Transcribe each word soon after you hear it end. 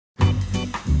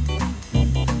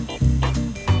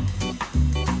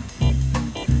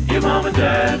Your mom and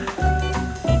dad.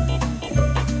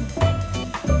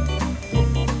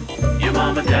 Your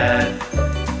mom and dad.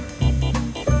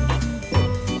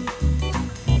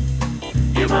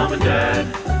 Your mom and dad.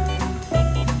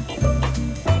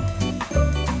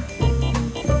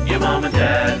 Your mom and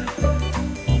dad.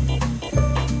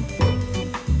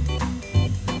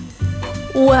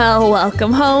 Well,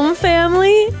 welcome home,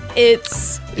 family.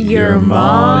 It's your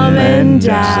mom and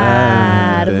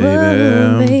dad.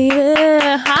 Whoa, baby.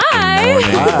 Hi.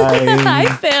 Hi,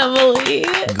 family.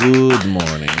 Good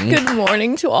morning. Good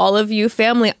morning to all of you,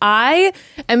 family.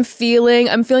 I'm feeling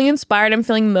inspired. I'm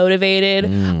feeling motivated.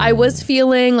 I was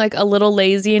feeling like a little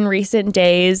lazy in recent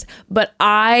days, but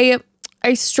I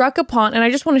struck upon, and I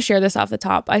just want to share this off the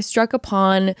top. I struck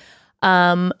upon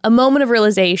a moment of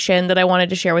realization that I wanted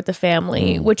to share with the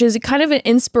family, which is kind of an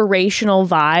inspirational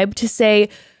vibe to say,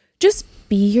 just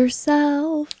be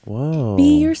yourself. Whoa.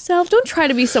 Be yourself. Don't try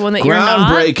to be someone that you're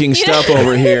not. Groundbreaking stuff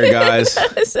over here, guys.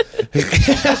 There's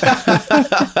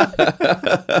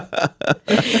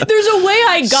a way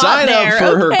I got Sign there. up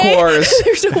for her course.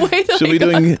 There's a way that She'll I be got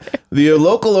doing the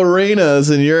local arenas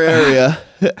in your area.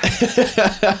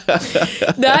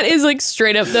 That is like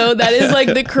straight up though. That is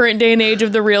like the current day and age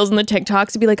of the reels and the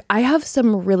TikToks to be like, I have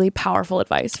some really powerful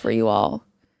advice for you all.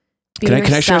 Can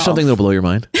I share something that'll blow your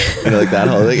mind? Like that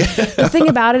whole thing. The thing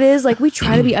about it is like we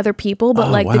try to be other people,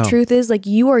 but the truth is like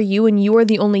you are you and you are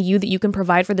the only you that you can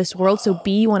provide for this world. So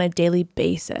be you on a daily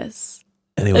basis.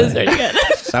 Anyway,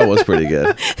 that was pretty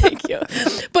good. Thank you.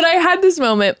 But I had this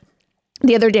moment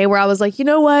the other day where I was like, you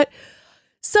know what?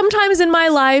 Sometimes in my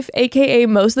life, aka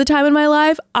most of the time in my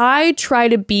life, I try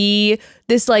to be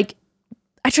this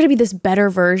better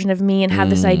version of me and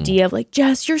have this idea of like,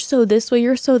 Jess, you're so this way,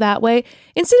 you're so that way,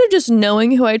 instead of just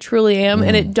knowing who I truly am.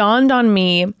 And it dawned on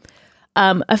me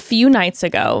a few nights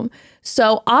ago.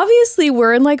 So obviously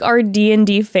we're in like our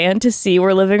D&D fantasy.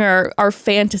 We're living our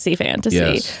fantasy.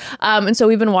 Yes. And so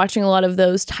we've been watching a lot of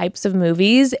those types of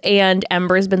movies and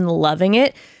Ember's been loving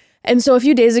it. And so a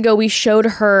few days ago, we showed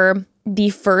her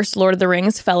the first Lord of the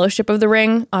Rings, Fellowship of the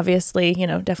Ring. Obviously,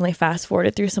 definitely fast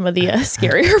forwarded through some of the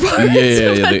scarier parts.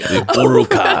 The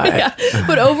Urukai. Yeah.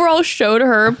 But overall showed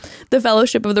her the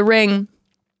Fellowship of the Ring.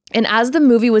 And as the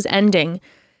movie was ending,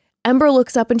 Ember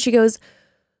looks up and she goes,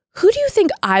 who do you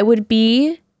think I would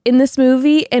be in this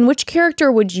movie? And which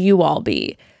character would you all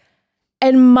be?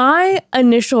 And my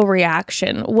initial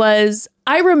reaction was,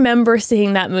 I remember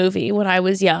seeing that movie when I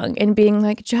was young and being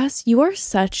like, Jess, you are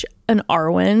such an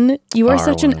Arwen. You are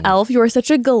such an elf. You are such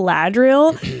a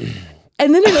Galadriel.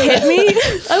 And then it hit me.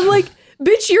 I'm like,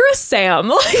 bitch, you're a Sam.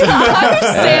 Like, I'm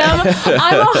Sam.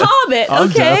 I'm a hobbit. Okay. I'm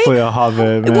definitely a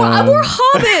hobbit, man. We're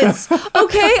hobbits.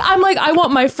 Okay. I'm like, I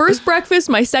want my first breakfast,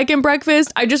 my second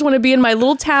breakfast. I just want to be in my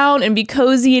little town and be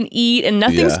cozy and eat and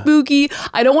nothing spooky.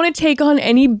 I don't want to take on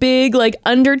any big like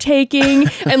undertaking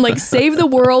and like save the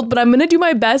world, but I'm going to do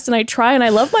my best and I try and I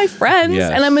love my friends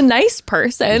and I'm a nice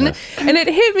person. And it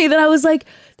hit me that I was like,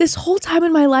 this whole time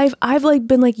in my life, I've like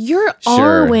been like, you're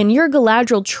Arwen, you're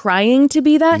Galadriel trying to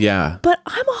be that. Yeah. But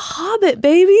I'm a hobbit,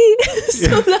 baby.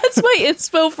 So that's my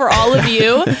inspo for all of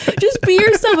you. Just be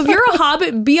yourself. If you're a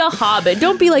hobbit, be a hobbit.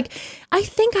 Don't be like, I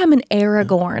think I'm an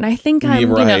Aragorn. I think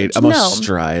I'm, I'm a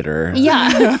Strider.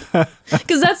 Yeah.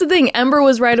 Because that's the thing. Ember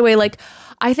was right away like,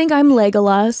 I think I'm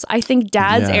Legolas. I think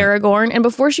Dad's Aragorn. And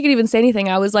before she could even say anything,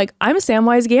 I was like, I'm a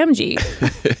Samwise Gamgee.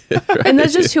 Right. And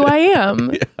that's just who I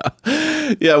am.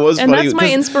 Yeah, it was and funny. That's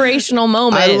my inspirational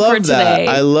moment for today.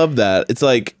 I love that. It's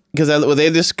like, because were they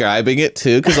describing it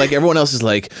too? Because like everyone else is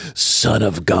like, son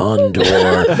of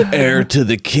Gondor, heir to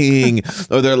the king.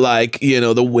 Or they're like,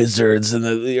 the wizards and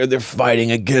they're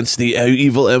fighting against the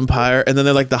evil empire. And then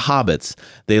they're like the hobbits.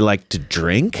 They like to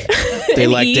drink. They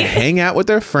like to hang out with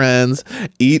their friends,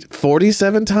 eat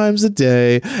 47 times a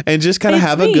day, and just kind of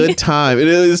have a good time. It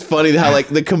is funny how like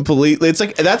it's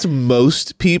like, that's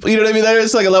most people. You know what I mean?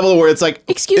 There's like a level where it's like,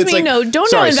 excuse me, no, don't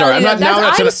invalidate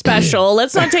that. I'm special.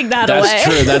 Let's not take that away. That's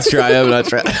true. That's true. I am not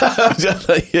trying. I'm just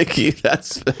like, you keep that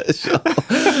special.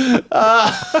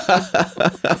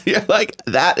 You're like,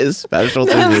 that is special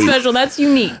to me. That's special. That's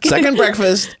unique. Second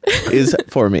breakfast is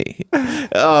for me.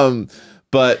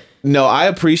 But no, I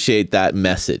appreciate that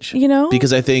message.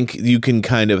 Because I think you can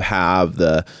kind of have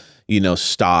the,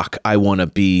 stock. I want to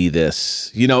be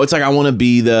this. It's like I want to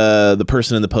be the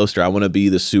person in the poster. I want to be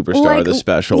the superstar, the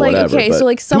special, whatever. Okay, so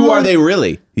like who are they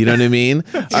really? You know what I mean?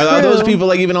 Are those people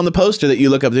like even on the poster that you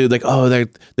look up to, like, oh, they're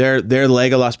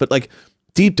Legolas, but like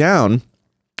deep down,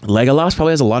 Legolas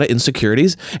probably has a lot of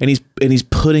insecurities, and he's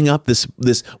putting up this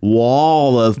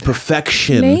wall of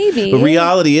perfection. Maybe. The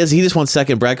reality is he just wants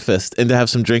second breakfast and to have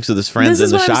some drinks with his friends in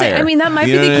the Shire. Saying. I mean, that might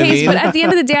be the case, but at the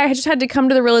end of the day, I just had to come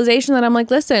to the realization that I'm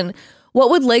like, listen, what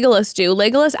would Legolas do?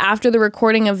 Legolas, after the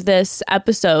recording of this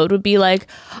episode, would be like,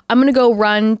 I'm going to go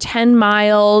run 10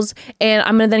 miles and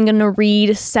I'm then going to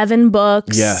read 7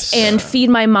 books and feed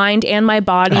my mind and my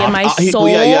body and my soul.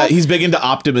 Yeah. He's big into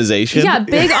optimization. Yeah,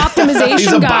 big optimization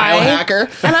He's a guy.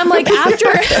 biohacker. And I'm like,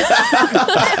 after...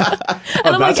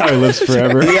 that's how he lives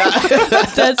forever.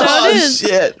 That's how it is.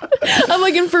 Shit. I'm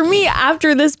like, and for me,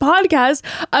 after this podcast,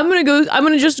 I'm going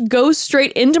to just go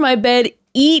straight into my bed,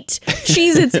 eat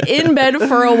Cheez-Its in bed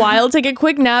for a while, take a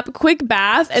quick nap, quick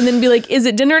bath, and then be like, is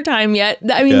it dinner time yet?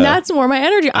 I mean, that's more my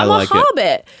energy. I'm a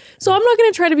hobbit. So I'm not going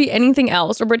to try to be anything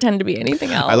else or pretend to be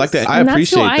anything else. I like that. I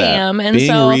appreciate that. That's who I am. And being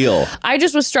so real. I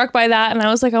just was struck by that. And I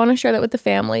was like, I want to share that with the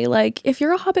family. Like, if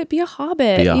you're a hobbit, be a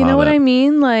hobbit. Be a you know what hobbit. I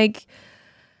mean? Like,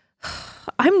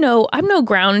 I'm no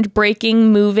groundbreaking,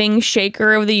 moving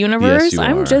shaker of the universe. Yes, you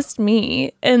I'm are. just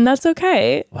me. And that's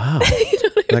okay. Wow.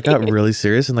 That got really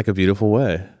serious in like a beautiful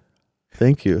way.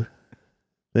 Thank you.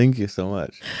 Thank you so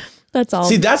much. That's all.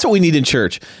 See, that's what we need in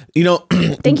church. You know,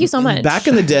 Thank you so much. back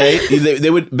in the day, they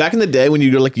would back in the day when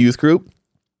you go to like youth group,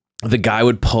 the guy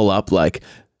would pull up like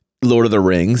Lord of the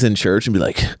Rings in church and be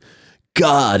like,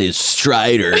 God is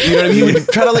Strider. You know what I mean? He would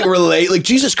try to like relate, like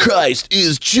Jesus Christ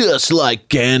is just like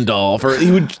Gandalf, or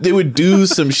they would do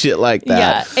some shit like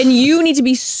that. Yeah, and you need to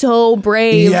be so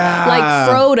brave, like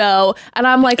Frodo. And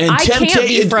I'm like, I can't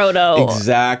be Frodo.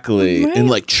 Exactly. Right. And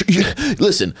like,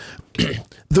 listen,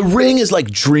 the ring is like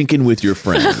drinking with your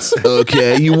friends.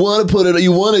 Okay, you want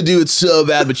to do it so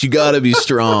bad, but you got to be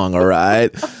strong. All right.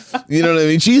 You know what I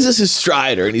mean? Jesus is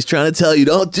Strider, and he's trying to tell you,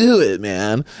 don't do it,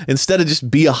 man. Instead of just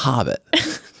be a hobbit.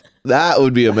 That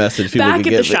would be a message people Back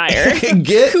could at get. the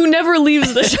Shire. Who never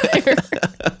leaves the Shire.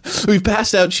 We've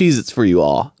passed out Cheez-Its for you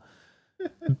all.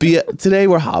 Today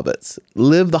we're hobbits.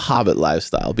 Live the hobbit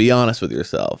lifestyle. Be honest with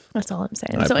yourself. That's all I'm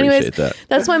saying. I So anyways, appreciate that.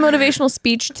 that's my motivational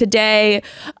speech today.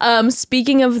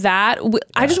 Speaking of that,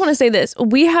 I just want to say this.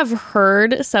 We have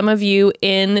heard some of you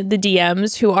in the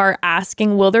DMs who are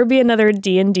asking, will there be another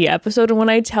D&D episode? And when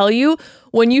I tell you,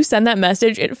 when you send that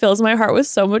message, it fills my heart with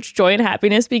so much joy and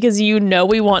happiness because you know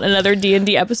we want another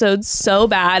D&D episode so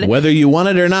bad. Whether you want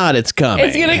it or not, it's coming.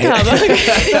 It's going to come.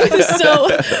 Okay.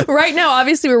 So right now,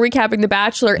 obviously, we're recapping The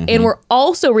Bachelor and we're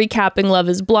also recapping Love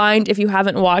is Blind. If you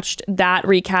haven't watched that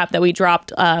recap that we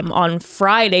dropped on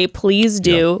Friday, please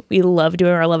do. Yep. We love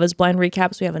doing our Love is Blind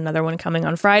recaps. We have another one coming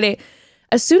on Friday.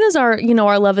 As soon as our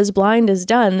Love is Blind is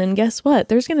done, then guess what?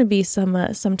 There's going to be some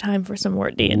time for some more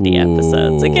D&D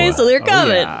episodes. Okay, so they're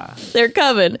coming. Yeah. They're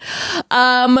coming.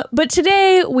 But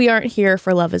today we aren't here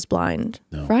for Love is Blind.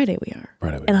 No. Friday we are.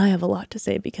 And I have a lot to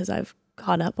say because I've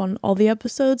caught up on all the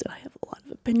episodes and I have a lot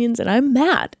of opinions and I'm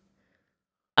mad.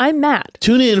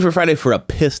 Tune in for Friday for a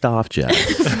pissed off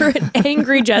Jess. For an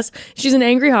angry Jess. She's an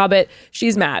angry hobbit.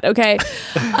 She's mad, okay?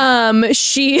 Someone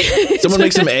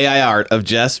make some AI art of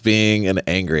Jess being an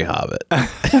angry hobbit.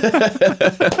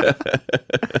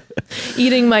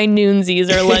 Eating my noonsies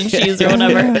or lunchies or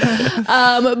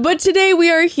whatever. But today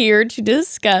we are here to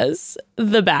discuss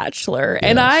The Bachelor. Yes.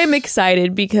 And I'm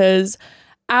excited because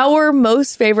our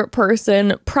most favorite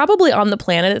person, probably on the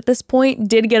planet at this point,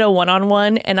 did get a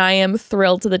one-on-one, and I am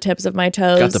thrilled to the tips of my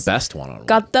toes. Got the best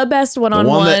one-on-one. The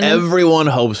one that everyone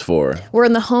hopes for. We're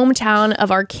in the hometown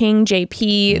of our king,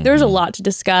 JP. There's a lot to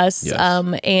discuss,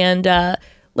 and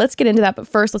let's get into that. But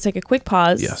first, let's take a quick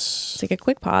pause. Yes. Take a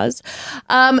quick pause.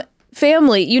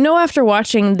 Family, after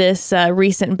watching this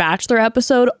recent Bachelor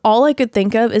episode, all I could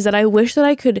think of is that I wish that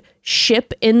I could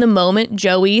ship in the moment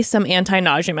Joey some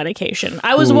anti-nausea medication.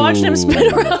 I was watching him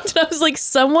spin around and I was like,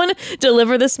 someone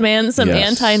deliver this man some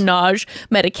anti-nausea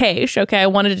medication. Okay, I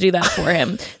wanted to do that for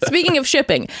him. Speaking of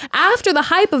shipping, after the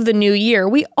hype of the new year,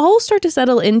 we all start to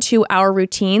settle into our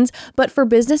routines, but for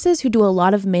businesses who do a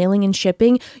lot of mailing and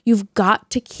shipping, you've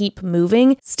got to keep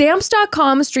moving.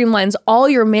 Stamps.com streamlines all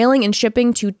your mailing and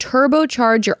shipping to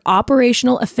turbocharge your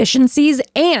operational efficiencies,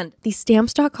 and the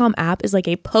Stamps.com app is like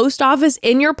a post office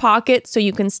in your pocket so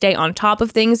you can stay on top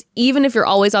of things even if you're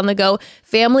always on the go.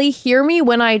 Family, hear me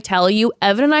when I tell you,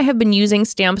 Evan and I have been using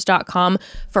Stamps.com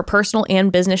for personal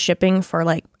and business shipping for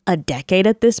like a decade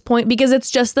at this point because it's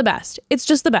just the best. It's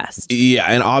just the best. Yeah,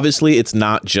 and obviously it's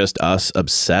not just us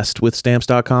obsessed with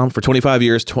Stamps.com. For 25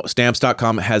 years,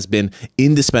 Stamps.com has been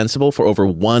indispensable for over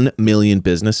 1 million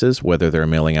businesses, whether they're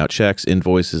mailing out checks,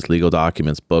 invoices, legal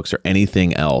documents, books, or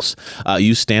anything else.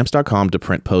 Use Stamps.com to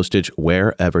print postage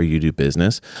wherever you do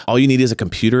business. All you need is a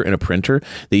computer and a printer.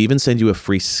 They even send you a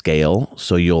free scale,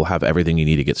 so you'll have everything you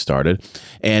need to get started.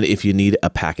 And if you need a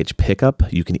package pickup,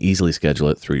 you can easily schedule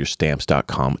it through your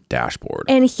Stamps.com dashboard.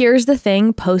 And here's the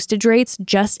thing, postage rates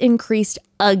just increased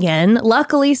again.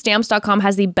 Luckily, Stamps.com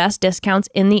has the best discounts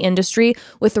in the industry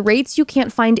with rates you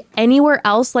can't find anywhere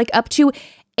else, like up to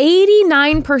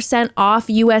 89% off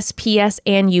USPS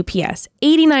and UPS.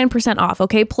 89% off,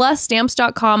 okay? Plus,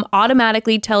 Stamps.com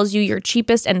automatically tells you your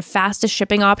cheapest and fastest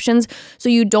shipping options, so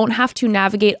you don't have to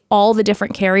navigate all the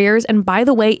different carriers. And by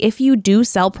the way, if you do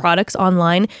sell products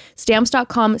online,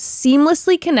 Stamps.com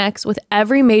seamlessly connects with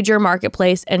every major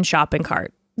marketplace and shopping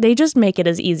cart. They just make it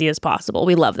as easy as possible.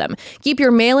 We love them. Keep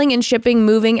your mailing and shipping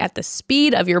moving at the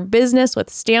speed of your business with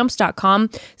Stamps.com.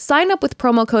 Sign up with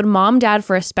promo code MOMDAD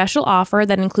for a special offer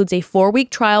that includes a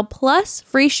 4-week trial plus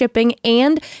free shipping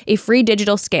and a free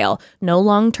digital scale. No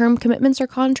long-term commitments or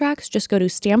contracts. Just go to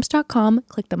Stamps.com,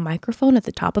 click the microphone at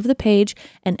the top of the page,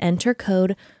 and enter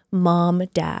code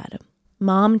MOMDAD.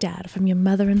 MOMDAD from your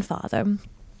mother and father.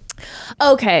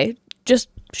 Okay,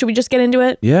 should we just get into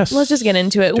it? Yes. Let's just get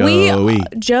into it.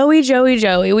 Joey.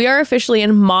 Joey. We are officially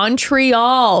in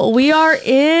Montreal. We are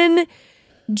in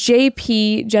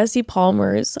JP, Jesse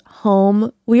Palmer's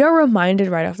home. We are reminded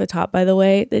right off the top, by the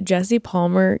way, that Jesse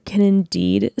Palmer can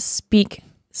indeed speak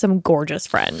some gorgeous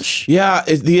French. Yeah,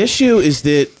 the issue is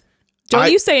that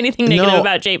Don't you say anything negative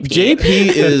about JP. JP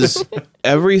is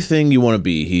everything you want to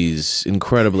be. He's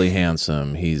incredibly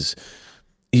handsome. He's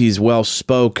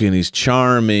well-spoken, he's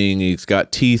charming, he's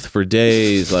got teeth for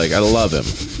days. Like, I love him.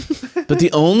 But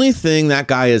the only thing that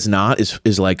guy is not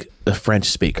is like a French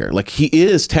speaker. Like, he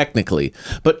is technically.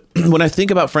 But when I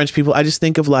think about French people, I just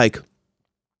think of like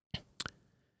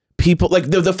people, like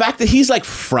the fact that he's like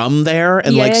from there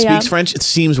and speaks French, it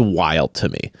seems wild to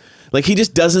me. Like, he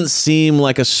just doesn't seem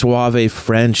like a suave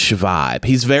French vibe.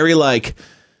 He's very like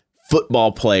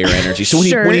football player energy. So when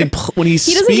he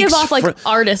doesn't give off like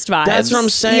artist vibes. That's what I'm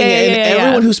saying.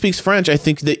 Everyone who speaks French, I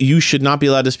think that you should not be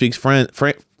allowed to speak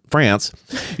France.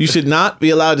 You should not be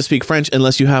allowed to speak French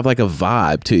unless you have like a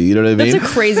vibe to you. You know what I mean? That's a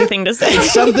crazy thing to say.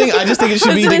 It's something I just think it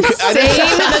should be.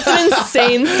 That's an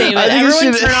insane statement.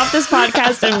 Everyone turn off this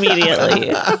podcast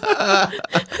immediately.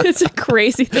 It's a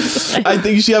crazy thing to say. I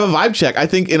think you should have a vibe check. I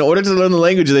think in order to learn the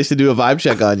language, they should do a vibe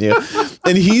check on you.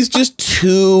 And he's just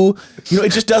too, they're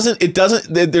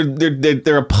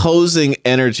opposing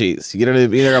energies. You know what I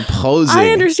mean? They're opposing. I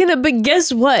understand that, but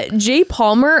guess what? Jay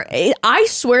Palmer, I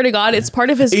swear to God, it's part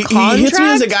of his contract. He hits me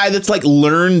as a guy that's like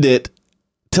learned it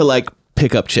to like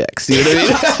pick up chicks. You know what I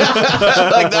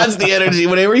mean? Like, that's the energy.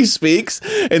 Whenever he speaks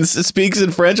and speaks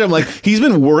in French, I'm like, he's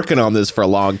been working on this for a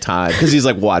long time because he's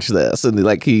like, watch this, and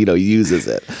like he uses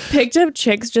it. Picked up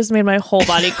chicks just made my whole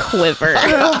body quiver.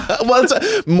 Well,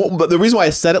 but the reason why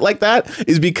I said it like that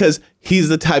is because he's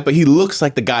the type, but he looks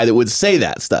like the guy that would say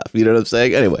that stuff. You know what I'm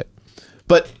saying? Anyway.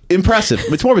 But impressive.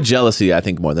 It's more of a jealousy, I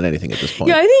think, more than anything at this point.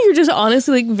 Yeah, I think you're just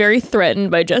honestly like very threatened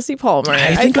by Jesse Palmer.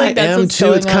 I think I am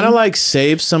too. It's kind of like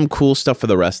save some cool stuff for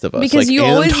the rest of us. Because like, you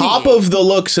always, on top of the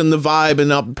looks and the vibe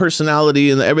and personality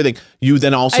and everything, you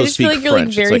then also speak French. I just feel like you're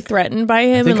like very threatened by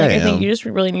him, and like I think you just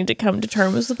really need to come to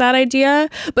terms with that idea.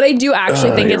 But I do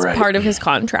actually think it's part of his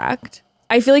contract.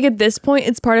 I feel like at this point,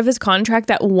 it's part of his contract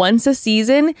that once a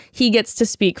season he gets to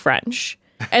speak French.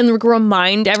 And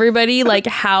remind everybody like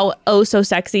how so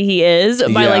sexy he is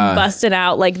by like busting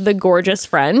out like the gorgeous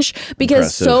French,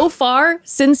 because so far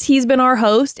since he's been our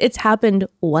host, it's happened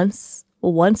once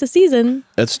a season.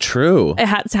 That's true. It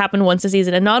has happened once a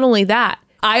season. And not only that,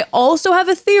 I also have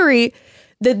a theory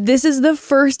that this is the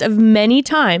first of many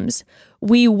times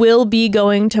we will be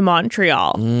going to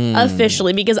Montreal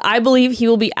officially, because I believe he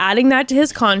will be adding that to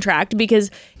his contract,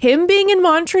 because him being in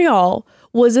Montreal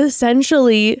was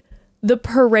essentially the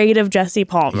parade of Jesse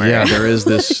Palmer. Yeah, there is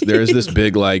this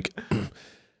big like,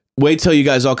 wait till you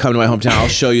guys all come to my hometown. I'll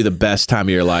show you the best time of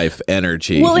your life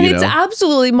energy. Well, and it's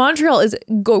absolutely, Montreal is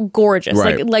gorgeous.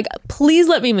 Right. Like, please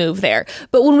let me move there.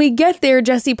 But when we get there,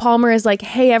 Jesse Palmer is like,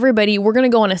 hey, everybody, we're going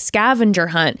to go on a scavenger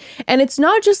hunt. And it's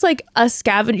not just like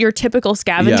your typical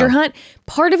scavenger hunt.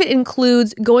 Part of it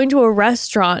includes going to a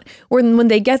restaurant where when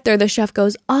they get there, the chef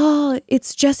goes, oh,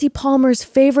 it's Jesse Palmer's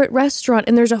favorite restaurant.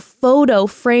 And there's a photo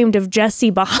framed of Jesse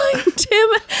behind him.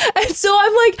 And so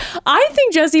I'm like, I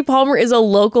think Jesse Palmer is a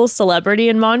local local celebrity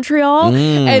in Montreal.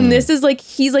 And this is like,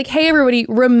 he's like, hey, everybody,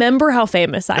 remember how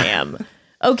famous I am.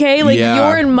 Okay, like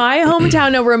you're in my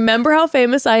hometown now. Remember how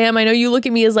famous I am. I know you look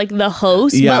at me as like the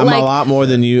host. Yeah, but I'm like, a lot more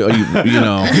than you. You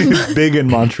know, He's big in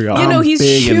Montreal. you know, he's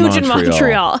big in huge in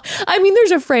Montreal. Montreal. I mean, there's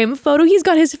a frame photo. He's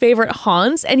got his favorite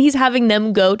haunts and he's having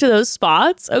them go to those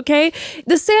spots. Okay,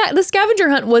 the scavenger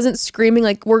hunt wasn't screaming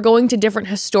like we're going to different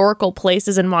historical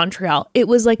places in Montreal. It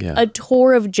was like a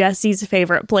tour of Jesse's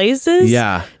favorite places.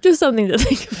 Yeah, just something to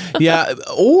think about. Yeah,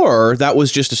 or that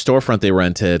was just a storefront they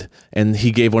rented, and he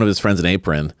gave one of his friends an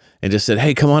apron and just said,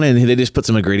 hey, come on in. And they just put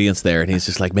some ingredients there, and he's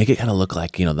just like, make it kind of look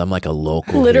like, you know, I'm like a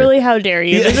local. Literally, here. how dare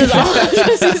you? This is all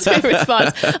Jesse's favorite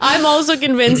spots. I'm also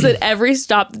convinced that every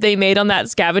stop that they made on that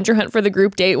scavenger hunt for the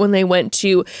group date, when they went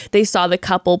to, they saw the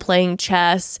couple playing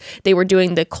chess, they were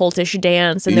doing the cultish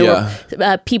dance, and there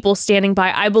were people standing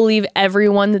by. I believe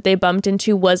everyone that they bumped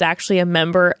into was actually a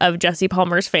member of Jesse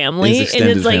Palmer's family. His And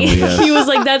it's like, family, yes. he was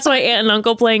like, that's my aunt and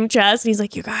uncle playing chess. And he's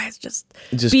like, you guys just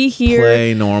be here.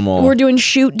 Play normal. We're doing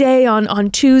shoot day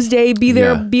on Tuesday. Be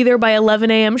there, Yeah. be there by 11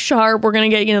 a.m. sharp. We're gonna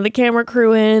get, you know, the camera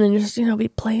crew in and just, you know, be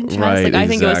playing chess. Right, like I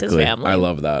think it was his exactly. family. I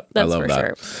love that. That's I love for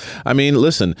that. sure. I mean,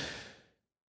 listen,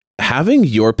 having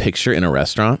your picture in a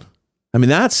restaurant, I mean,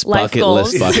 that's Life bucket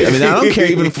goals. list bucket. I mean, I don't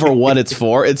care even for what it's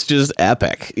for. It's just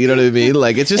epic. You know what I mean?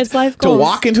 Like, it's just It's life to goals.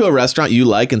 walk into a restaurant you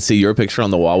like and see your picture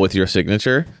on the wall with your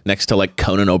signature next to like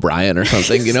Conan O'Brien or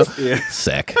something, you know?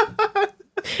 Sick.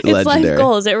 It's Legendary. life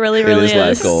goals. It really, really is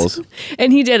life goals.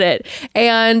 And he did it.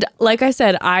 And like I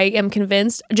said, I am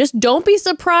convinced, just don't be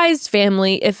surprised,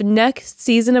 family, if next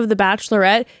season of The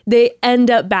Bachelorette, they end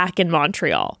up back in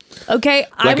Montreal. Okay?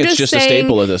 Like it's just a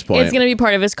staple at this point. It's going to be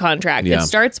part of his contract. Yeah. It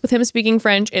starts with him speaking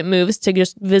French. It moves to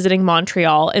just visiting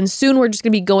Montreal. And soon we're just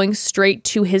going to be going straight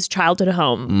to his childhood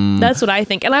home. That's what I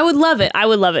think. And I would love it. I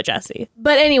would love it, Jesse.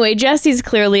 But anyway, Jesse's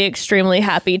clearly extremely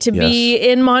happy to be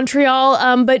in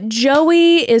Montreal. But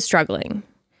Joey is struggling.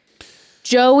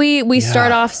 Joey, we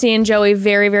start off seeing Joey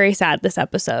very, very sad this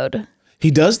episode.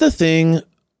 He does the thing,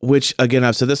 which again,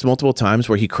 I've said this multiple times,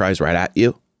 where he cries right at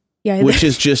you, which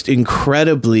is just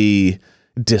incredibly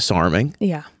disarming.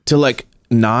 Yeah. To like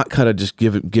not kind of just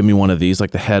give me one of these,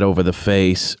 like the head over the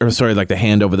face, or sorry, like the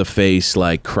hand over the face,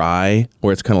 like cry,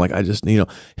 where it's kind of like, I just, you know,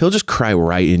 he'll just cry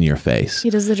right in your face. He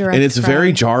does the direct and it's cry.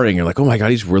 very jarring. You're like, oh my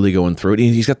God, he's really going through it.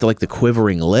 And he's got the, like the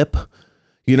quivering lip.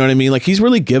 You know what I mean? Like he's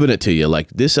really giving it to you. Like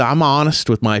this, I'm honest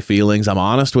with my feelings. I'm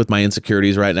honest with my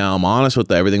insecurities right now. I'm honest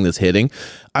with everything that's hitting.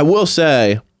 I will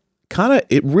say, kind of,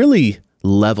 it really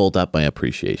leveled up my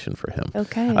appreciation for him.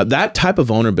 Okay. That type of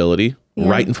vulnerability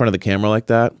right in front of the camera like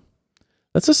that.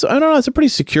 That's just, I don't know. It's a pretty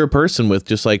secure person with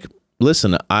just like,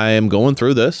 listen, I am going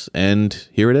through this and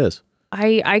here it is.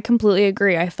 I completely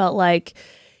agree. I felt like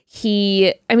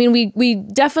we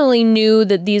definitely knew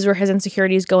that these were his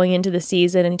insecurities going into the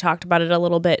season, and he talked about it a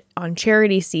little bit on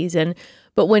Charity season.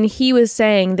 But when he was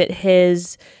saying that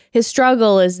his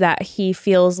struggle is that he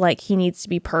feels like he needs to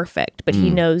be perfect, but he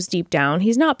knows deep down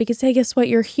he's not, because hey, guess what?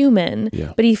 You're human.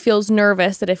 Yeah. But he feels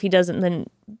nervous that if he doesn't, then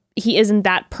he isn't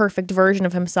that perfect version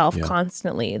of himself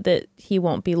constantly, that he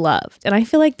won't be loved. And I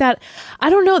feel like that, I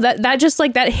don't know, that just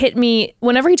like that hit me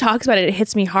whenever he talks about it. It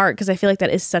hits me hard because I feel like that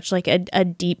is such like a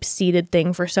deep seated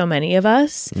thing for so many of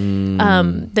us.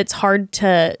 That's hard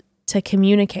to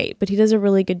communicate, but he does a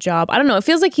really good job. I don't know. It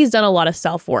feels like he's done a lot of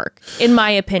self-work, in my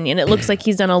opinion. It looks like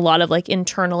he's done a lot of like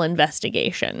internal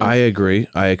investigation. I agree.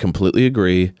 I completely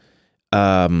agree.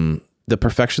 The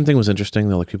perfection thing was interesting.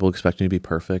 Though, like people expect me to be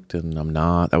perfect, and I'm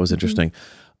not. That was interesting.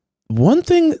 One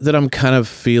thing that I'm kind of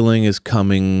feeling is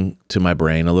coming to my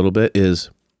brain a little bit is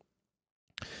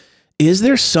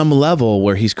there some level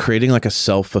where he's creating like a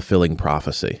self-fulfilling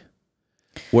prophecy,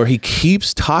 where he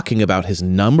keeps talking about his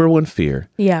number one fear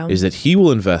is that he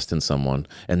will invest in someone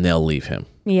and they'll leave him.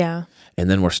 Yeah. And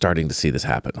then we're starting to see this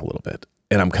happen a little bit.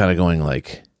 And I'm kind of going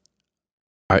like,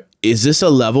 is this a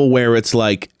level where it's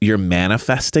like you're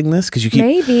manifesting this? Because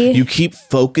you keep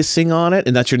focusing on it,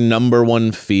 and that's your number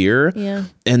one fear. Yeah.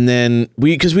 And then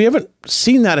because we haven't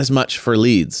seen that as much for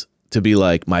leads, to be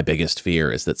like, my biggest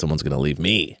fear is that someone's going to leave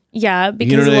me. Yeah,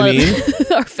 because you know what I mean?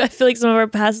 I feel like some of our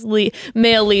past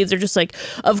male leads are just like,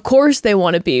 of course they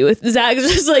want to be with Zach.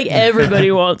 It's just like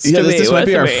everybody wants to be with me. This might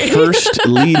be our first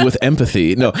lead with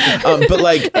empathy. No, but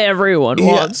like everyone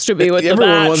wants to be with the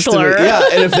Bachelor.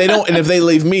 And if they don't, and if they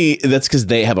leave me, that's because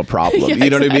they have a problem. You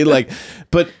know what I mean? Like,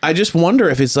 but I just wonder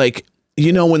if it's like,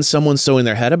 you know, when someone's so in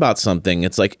their head about something,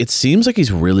 it's like, it seems like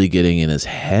he's really getting in his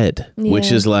head,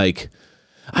 which is like,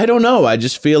 I don't know. I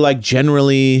just feel like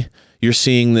generally you're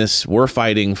seeing this, we're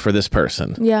fighting for this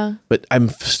person. Yeah. But I'm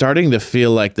starting to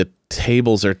feel like the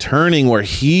tables are turning where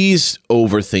he's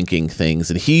overthinking things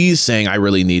and he's saying, I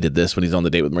really needed this when he's on the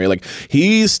date with Maria. Like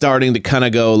he's starting to kind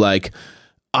of go like,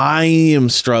 I am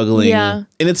struggling. Yeah.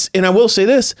 And I will say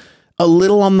this, a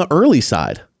little on the early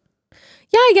side.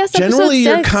 Yeah, I guess Generally episode 6.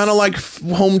 you're kind of like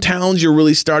hometowns. You're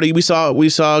really starting. We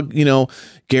saw, you know,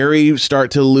 Gary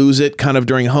start to lose it kind of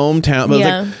during hometown. But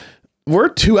Yeah. like, we're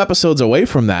 2 episodes away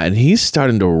from that, and he's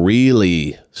starting to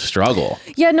really struggle.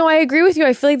 Yeah, no, I agree with you.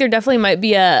 I feel like there definitely might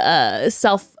be a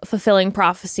self-fulfilling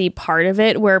prophecy part of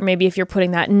it, where maybe if you're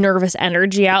putting that nervous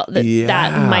energy out,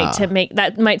 that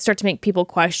might start to make people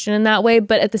question in that way.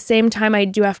 But at the same time, I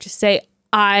do have to say,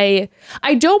 I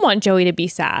don't want Joey to be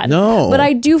sad. No, but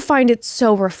I do find it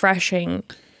so refreshing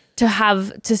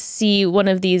to see one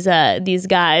of these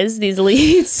guys, these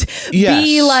leads,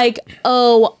 be like,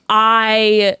 oh,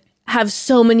 I have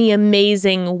so many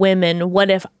amazing women. What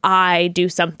if I do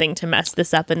something to mess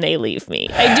this up and they leave me?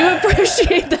 I do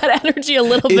appreciate that energy a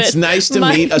little bit. It's nice to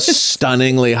meet a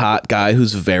stunningly hot guy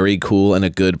who's very cool and a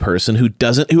good person who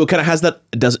kind of has that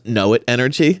doesn't know it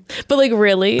energy. But like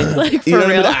really, like for you know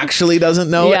real, what I mean? Actually doesn't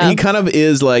know it. He kind of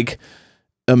is like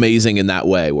amazing in that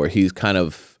way, where he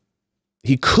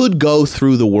could go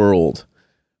through the world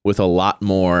with a lot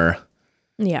more,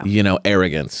 you know,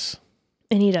 arrogance.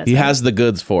 And he does. He has the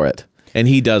goods for it, and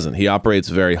he doesn't. He operates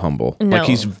very humble. No. Like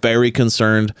he's very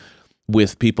concerned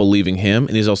with people leaving him,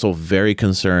 and he's also very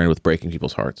concerned with breaking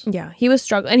people's hearts. Yeah, he was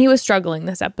struggling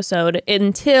this episode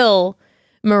until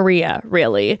Maria,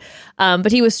 really.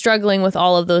 But he was struggling with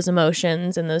all of those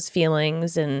emotions and those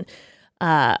feelings. And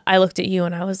I looked at you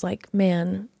and I was like,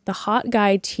 man, the hot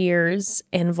guy tears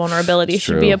and vulnerability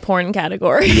should be a porn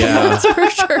category. Yeah. That's for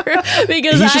sure.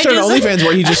 Because he should start an OnlyFans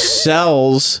where he just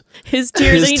sells his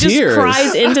tears and he just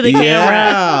cries into the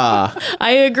camera.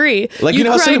 I agree. Like, you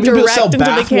know how some people sell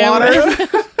bath water?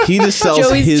 He just sells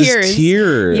Joey's his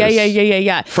tears.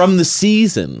 Yeah. From the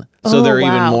season. So they're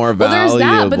even more valuable. Well, there's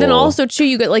that, but then also too,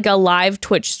 you get like a live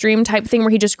Twitch stream type thing where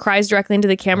he just cries directly into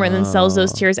the camera and then sells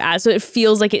those tears as, so it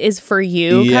feels like it is for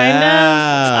you, kind of.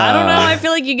 I don't know. I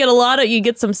feel like you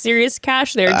get some serious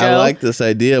cash there, Joe. I like this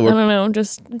idea. I don't know.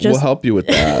 Just we'll help you with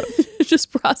that.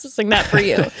 Just processing that for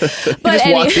you. But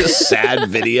he just watches sad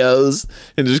videos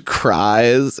and just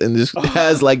cries and just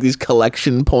has like these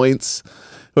collection points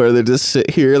where they just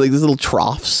sit here like these little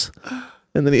troughs.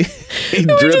 And then he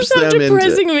drips them into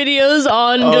depressing videos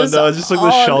on just like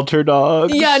the shelter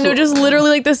dog. Yeah, no, just literally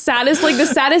like the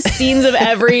saddest scenes of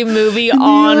every movie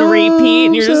on repeat,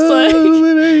 and you're just like,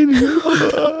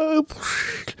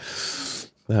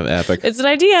 epic. It's an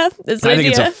idea. I think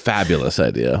it's a fabulous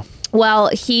idea. Well,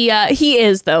 he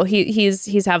is though.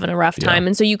 He's having a rough time,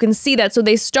 and so you can see that. So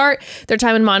they start their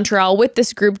time in Montreal with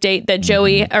this group date that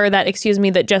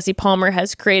that Jesse Palmer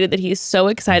has created that he's so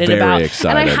excited about.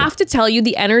 And I have to tell you,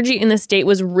 the energy in this date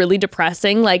was really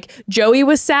depressing. Like Joey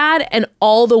was sad, and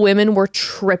all the women were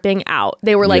tripping out.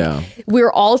 They were like,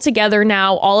 "We're all together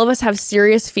now. All of us have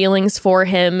serious feelings for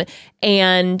him."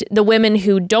 And the women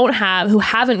who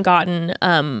haven't gotten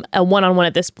a one-on-one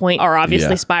at this point are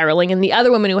obviously spiraling. And the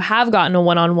other women who have gotten a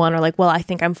one-on-one are like, well, I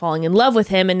think I'm falling in love with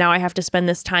him. And now I have to spend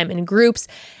this time in groups.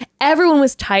 Everyone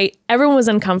was tight. Everyone was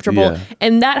uncomfortable. Yeah.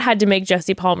 And that had to make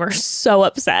Jesse Palmer so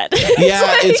upset.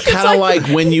 Yeah, it's kind of like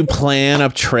when you plan a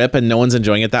trip and no one's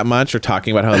enjoying it that much or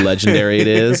talking about how legendary it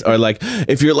is. Or like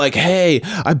if you're like, hey,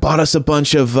 I bought us a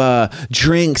bunch of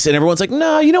drinks. And everyone's like,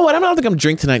 no, you know what? I don't think I'm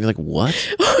drinking tonight. And you're like,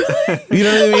 what? You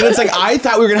know what I mean? It's like, I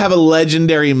thought we were going to have a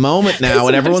legendary moment now,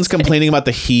 and everyone's complaining about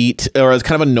the heat, or is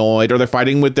kind of annoyed, or they're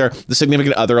fighting with the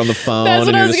significant other on the phone. That's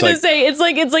what I was going to say. It's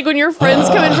like when your friends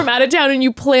come in from out of town and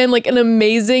you plan like an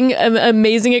amazing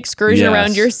excursion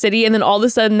around your city, and then all of a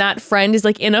sudden that friend is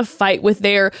like in a fight with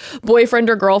their boyfriend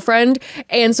or girlfriend,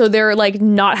 and so they're like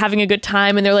not having a good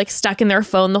time, and they're like stuck in their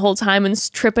phone the whole time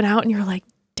and tripping out, and you're like,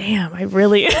 damn, I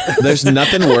really... There's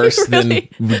nothing worse than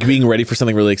being ready for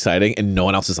something really exciting and no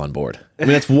one else is on board. I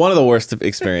mean, that's one of the worst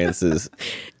experiences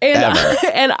ever.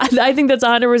 And I think that's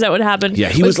 100% what happened. Yeah,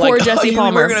 he was like, Jesse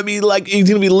Palmer. We're going to be like, he's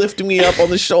going to be lifting me up on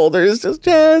the shoulders. Just,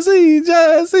 Jesse. In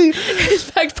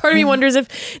fact, part of me wonders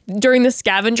if during the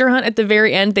scavenger hunt at the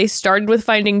very end, they started with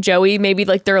finding Joey. Maybe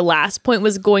like their last point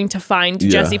was going to find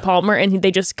Jesse Palmer, and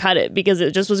they just cut it because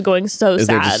it just was going so sad.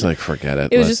 They're just like, forget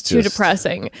it. It was just too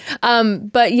depressing.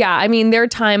 But yeah, I mean, their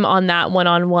time on that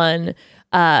one-on-one,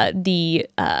 the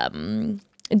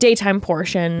daytime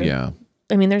portion. Yeah.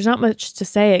 I mean, there's not much to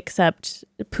say except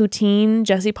poutine,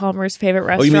 Jesse Palmer's favorite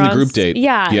restaurant. Oh, you mean the group date?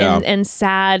 Yeah. And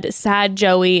sad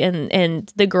Joey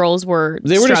and the girls were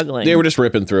struggling. They were just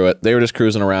ripping through it. They were just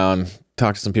cruising around,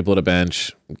 talked to some people at a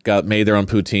bench, made their own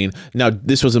poutine. Now,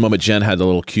 this was the moment Jen had a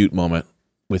little cute moment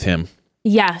with him.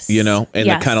 Yes. You know, and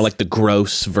yes. the kind of like the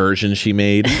gross version she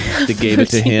made that gave it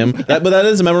to him. But that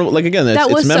is memorable. Like again,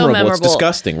 it's was memorable. so memorable. It's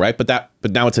disgusting, right?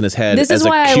 But now it's in his head. This as is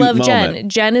why I cute love moment. Jen.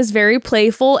 Jen is very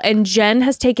playful, and Jen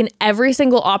has taken every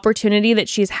single opportunity that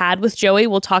she's had with Joey.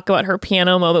 We'll talk about her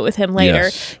piano moment with him later.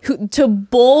 Yes. To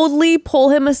boldly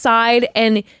pull him aside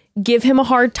and give him a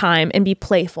hard time and be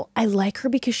playful. I like her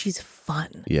because she's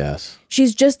fun. Yes.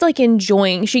 She's just like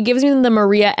enjoying. She gives me the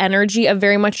Maria energy of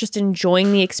very much just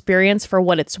enjoying the experience for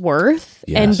what it's worth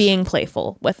and being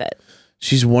playful with it.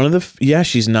 She's one of the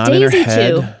she's not Daisy in her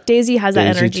head. too. Daisy has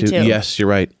that energy too. Yes, you're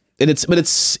right. And it's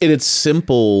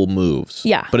simple moves.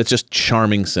 Yeah. But it's just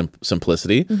charming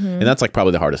simplicity. And that's like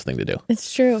probably the hardest thing to do.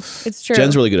 It's true. It's true.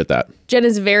 Jen's really good at that. Jen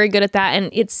is very good at that,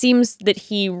 and it seems that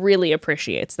he really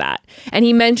appreciates that. And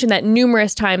he mentioned that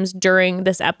numerous times during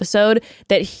this episode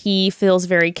that he feels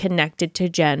very connected to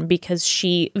Jen because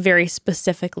she very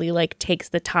specifically like takes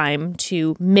the time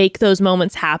to make those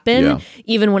moments happen,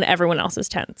 even when everyone else is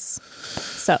tense.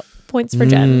 So points for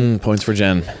Jen. Points for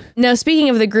Jen. Now, speaking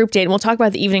of the group date, and we'll talk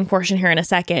about the evening portion here in a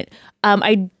second,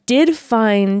 I did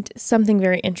find something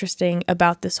very interesting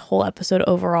about this whole episode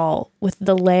overall with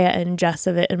the Leia and Jess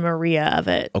of it and Maria of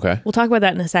it. Okay. We'll talk about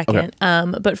that in a second.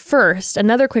 But first,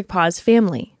 another quick pause.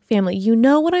 Family, you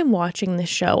know when I'm watching this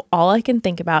show, all I can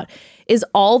think about is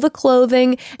all the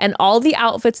clothing and all the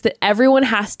outfits that everyone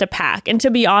has to pack. And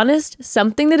to be honest,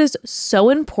 something that is so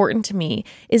important to me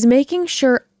is making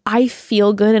sure I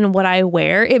feel good in what I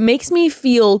wear. It makes me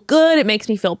feel good. It makes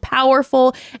me feel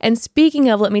powerful. And speaking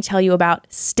of, let me tell you about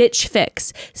Stitch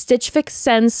Fix. Stitch Fix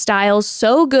sends styles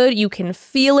so good you can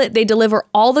feel it. They deliver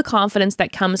all the confidence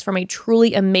that comes from a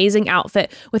truly amazing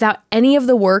outfit without any of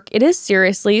the work. It is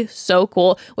seriously so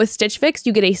cool. With Stitch Fix,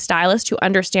 you get a stylist who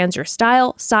understands your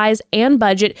style, size, and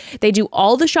budget. They do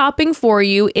all the shopping for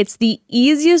you. It's the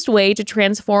easiest way to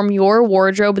transform your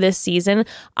wardrobe this season.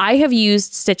 I have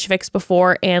used Stitch Fix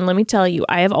before, and let me tell you,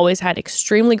 I have always had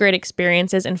extremely great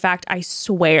experiences. In fact, I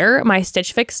swear my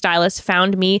Stitch Fix stylist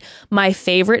found me my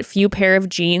favorite few pair of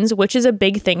jeans, which is a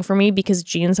big thing for me because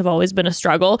jeans have always been a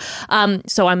struggle.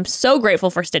 So I'm so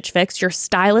grateful for Stitch Fix. Your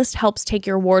stylist helps take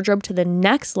your wardrobe to the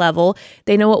next level.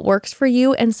 They know what works for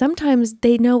you, and sometimes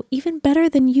they know even better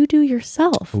than you do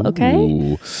yourself, okay?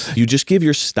 Ooh. You just give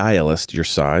your stylist your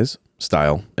size,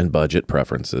 style, and budget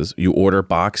preferences. You order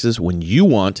boxes when you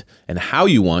want and how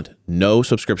you want, no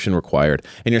subscription required.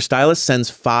 And your stylist sends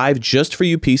 5 just for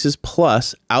you pieces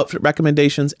plus outfit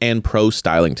recommendations and pro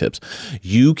styling tips.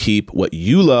 You keep what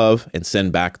you love and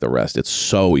send back the rest. It's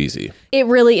so easy. It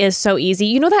really is so easy.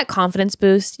 You know that confidence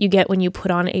boost you get when you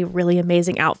put on a really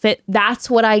amazing outfit? That's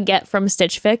what I get from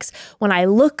Stitch Fix. When I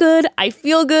look good, I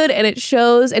feel good, and it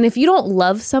shows. And if you don't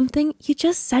love something, you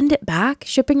just send it back.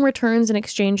 Shipping, returns, and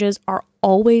exchanges are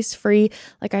always free.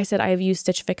 Like I said, I have used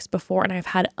Stitch Fix before, and I've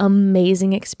had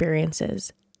amazing experiences.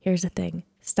 Here's the thing.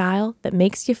 Style that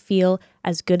makes you feel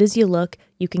as good as you look.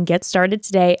 You can get started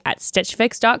today at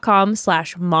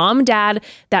stitchfix.com/momdad.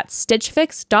 That's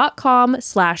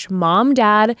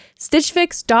stitchfix.com/momdad.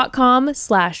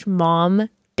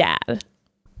 stitchfix.com/momdad.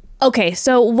 Okay,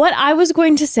 so what I was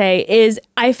going to say is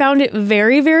I found it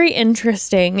very, very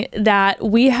interesting that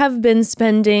we have been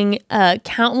spending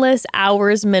countless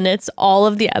hours, minutes, all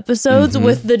of the episodes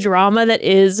with the drama that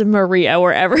is Maria,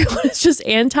 where everyone is just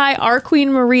anti our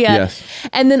Queen Maria. Yes.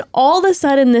 And then all of a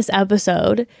sudden this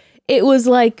episode, it was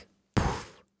like,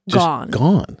 poof, Just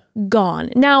gone.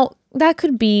 Now, that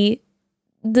could be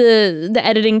the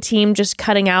editing team just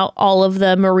cutting out all of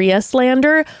the Maria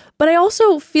slander, but I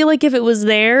also feel like if it was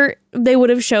there, they would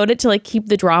have showed it to like keep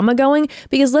the drama going,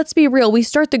 because let's be real, we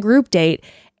start the group date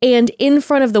and in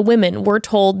front of the women, we're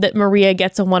told that Maria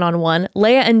gets a one-on-one.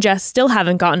 Leia and Jess still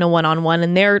haven't gotten a one-on-one,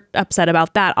 and they're upset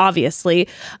about that, obviously.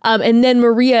 And then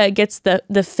Maria gets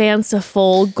the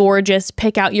fanciful, gorgeous,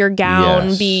 pick out your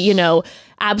gown, be,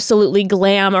 absolutely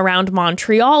glam around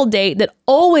Montreal date that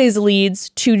always leads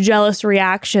to jealous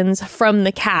reactions from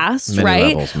the cast, Many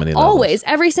right? levels. Always,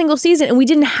 every single season. And we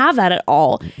didn't have that at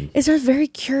all. It's just very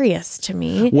curious to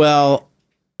me. Well,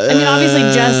 I mean, obviously,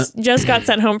 Jess got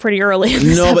sent home pretty early. In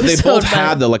this but they episode, both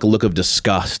had the like a look of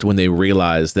disgust when they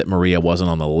realized that Maria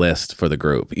wasn't on the list for the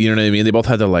group. You know what I mean? They both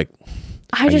had the like.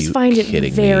 I just find it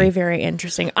very, very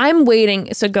interesting. I'm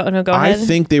waiting. So go ahead. I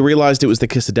think they realized it was the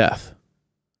kiss of death.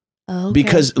 Okay.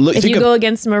 Because look, if you go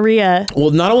against Maria,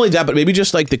 well, not only that, but maybe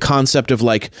just like the concept of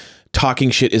like talking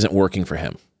shit isn't working for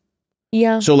him.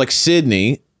 Yeah. So like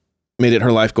Sydney made it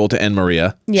her life goal to end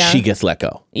Maria. Yeah. She gets let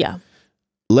go. Yeah.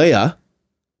 Leia,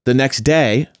 the next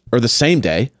day or the same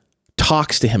day,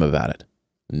 talks to him about it.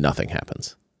 Nothing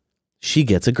happens. she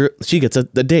gets a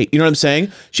date. You know what I'm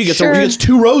saying? She gets Sure. she gets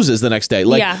 2 roses the next day.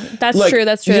 Like, yeah, that's like, true.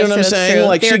 That's true. You know that's what I'm true, saying? That's true.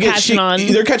 Like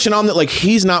They're they're catching on that like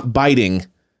he's not biting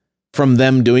from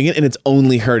them doing it, and it's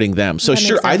only hurting them. So That makes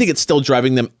sure, I sense. think it's still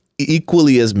driving them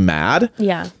equally as mad.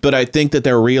 Yeah. But I think that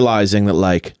they're realizing that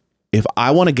like if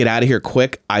I want to get out of here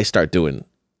quick, I start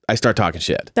talking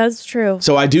shit. That's true.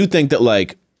 So I do think that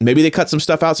like maybe they cut some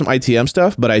stuff out, some ITM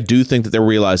stuff, but I do think that they're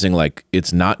realizing like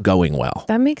it's not going well.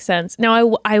 That makes sense.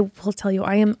 Now, I will tell you,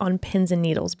 I am on pins and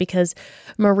needles because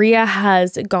Maria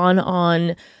has gone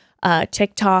on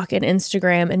TikTok and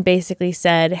Instagram and basically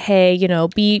said, hey, you know,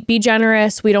 be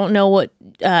generous. We don't know what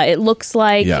it looks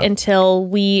like until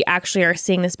we actually are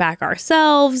seeing this back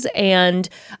ourselves. And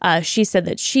she said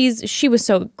that she was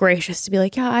so gracious to be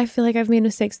like, yeah, I feel like I've made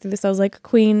mistakes through this. I was like,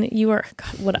 Queen, you are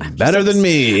better than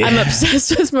me. I'm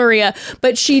obsessed with Maria.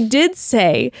 But she did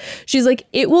say, she's like,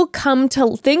 things will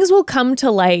come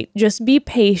to light. Just be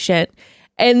patient.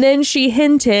 And then she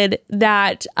hinted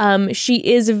that she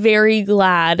is very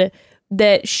glad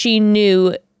that she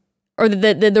knew, or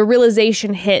the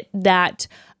realization hit that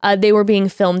they were being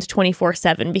filmed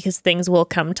 24/7 because things will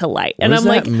come to light. And I'm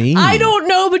like, mean? I don't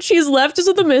know, but she's left us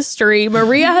with a mystery.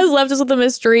 Maria has left us with a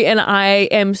mystery, and I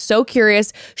am so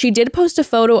curious. She did post a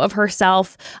photo of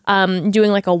herself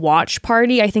doing like a watch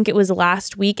party. I think it was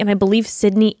last week, and I believe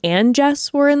Sydney and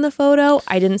Jess were in the photo.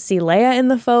 I didn't see Leia in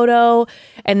the photo.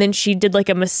 And then she did like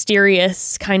a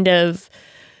mysterious kind of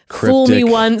fool me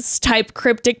once type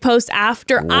cryptic post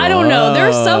after. Whoa. I don't know.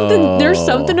 There's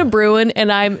something to brewing,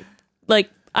 and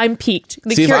I'm peaked.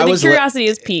 The curiosity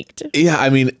is peaked. Yeah, I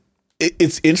mean,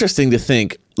 it's interesting to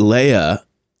think Leia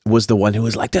was the one who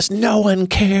was like, does no one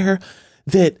care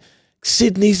that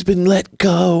Sydney's been let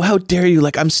go? How dare you?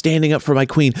 Like, I'm standing up for my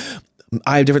queen.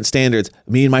 I have different standards.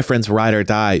 Me and my friends ride or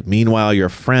die. Meanwhile, your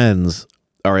friends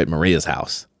are at Maria's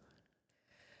house.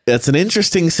 That's an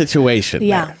interesting situation.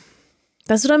 Yeah. There.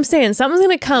 That's what I'm saying. Something's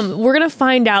going to come. We're going to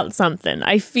find out something.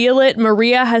 I feel it.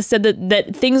 Maria has said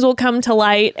that things will come to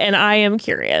light, and I am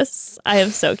curious. I am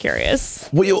so curious.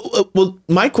 Well,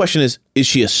 my question is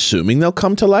she assuming they'll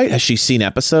come to light? Has she seen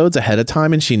episodes ahead of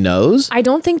time and she knows? I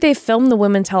don't think they've filmed the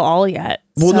Women Tell All yet.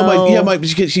 Well,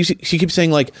 she keeps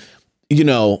saying like, you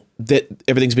know, that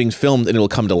everything's being filmed and it'll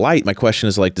come to light. My question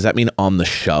is like, does that mean on the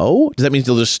show? Does that mean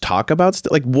they'll just talk about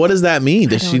stuff? Like, what does that mean?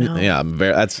 Does she? Know. Yeah,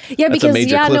 that's a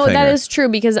major cliffhanger. No, that is true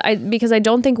because I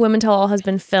don't think Women Tell All has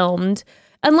been filmed.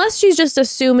 Unless she's just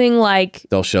assuming like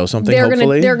they'll show something.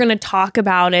 They're gonna talk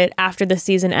about it after the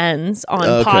season ends on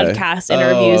podcast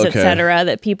interviews, etc.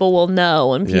 That people will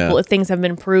know and things have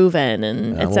been proven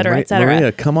and etc. etc.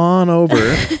 Maria, come on over.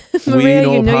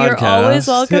 Maria, you know you're always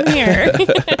welcome here.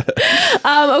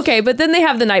 Okay, but then they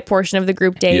have the night portion of the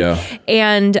group date,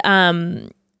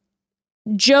 and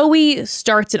Joey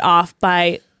starts it off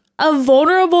by. A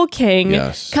vulnerable king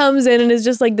comes in and is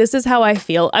just like, this is how I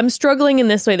feel. I'm struggling in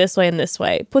this way, this way, and this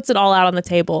way. Puts it all out on the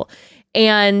table.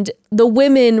 And the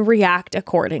women react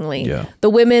accordingly. Yeah. The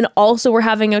women also were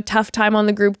having a tough time on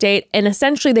the group date. And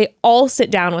essentially, they all sit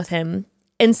down with him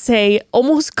and say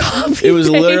almost copy. It was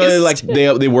literally like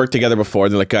they worked together before.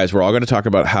 They're like, guys, we're all going to talk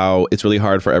about how it's really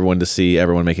hard for everyone to see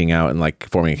everyone making out and like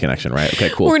forming a connection, right? Okay,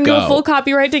 cool. We're going to do a full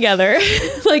copyright together.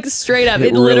 Like straight up.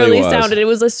 It literally sounded, it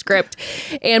was a script.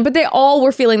 But they all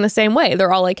were feeling the same way.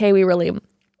 They're all like, hey, we really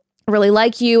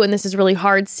like you, and this is really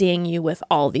hard seeing you with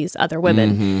all these other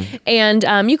women. Mm-hmm.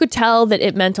 And you could tell that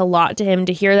it meant a lot to him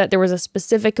to hear that. There was a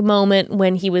specific moment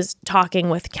when he was talking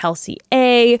with Kelsey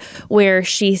A, where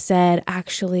she said,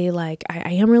 actually, like,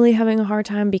 I am really having a hard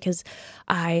time because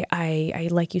I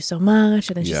like you so much.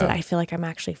 And then she said, I feel like I'm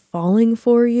actually falling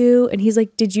for you. And he's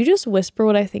like, did you just whisper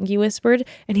what I think you whispered?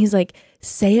 And he's like,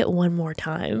 say it one more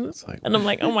time. And I'm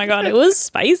like, oh my God, it was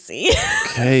spicy.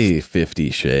 Okay, 50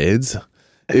 Shades.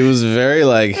 It was very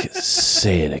like,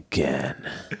 say it again.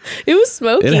 It was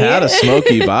smoky. It had a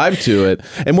smoky vibe to it.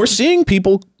 And we're seeing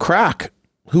people crack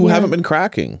who haven't been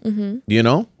cracking. Mm-hmm. You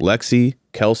know, Lexi,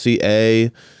 Kelsey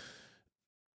A,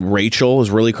 Rachel is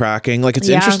really cracking. Like, it's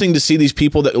interesting to see these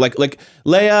people that like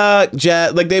Leia,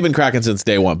 Jess, like they've been cracking since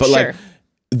day one. But like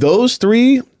those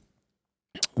three,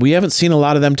 we haven't seen a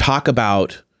lot of them talk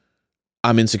about,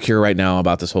 I'm insecure right now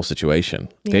about this whole situation.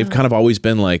 Yeah. They've kind of always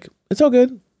been like, it's all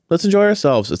good. Let's enjoy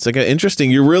ourselves. It's like an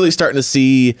interesting, you're really starting to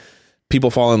see people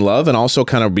fall in love and also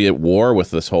kind of be at war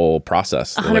with this whole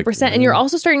process. 100%. And you're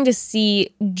also starting to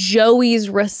see Joey's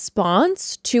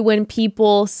response to when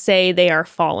people say they are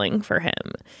falling for him.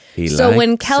 So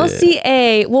when Kelsey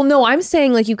well, no, I'm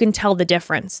saying like you can tell the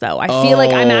difference though. I feel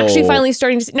like I'm actually finally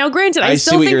starting to see. Now, granted, I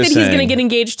still think that he's going to get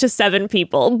engaged to 7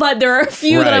 people, but there are a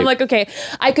few that I'm like, okay,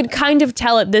 I could kind of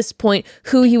tell at this point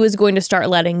who he was going to start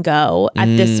letting go at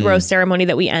this rose ceremony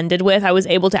that we ended with. I was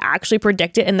able to actually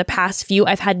predict it. In the past few,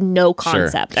 I've had no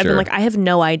concept. I've been like, I have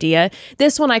no idea.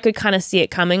 This one, I could kind of see it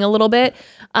coming a little bit.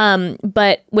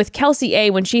 But with Kelsey A,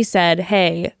 when she said,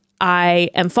 hey, I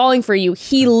am falling for you,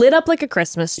 he lit up like a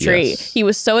Christmas tree. Yes. He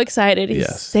was so excited. He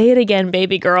say it again,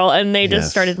 baby girl. And they just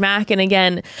started macking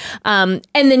again. And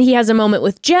then he has a moment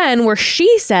with Jen where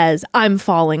she says, I'm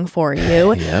falling for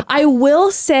you. I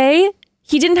will say,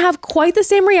 he didn't have quite the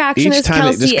same reaction as Kelsey A. Each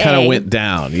time it just kind of went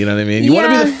down. You know what I mean? You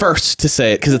want to be the first to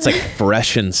say it because it's like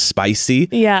fresh and spicy.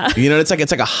 Yeah. You know, it's like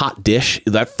a hot dish.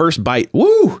 That first bite,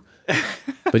 woo!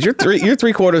 But you're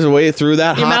 3/4 of the way through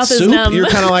that Your hot mouth is soup. numb. You're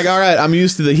kind of like, all right, I'm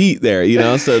used to the heat there. You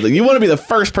know, so you want to be the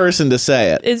first person to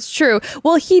say it. It's true.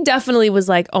 Well, he definitely was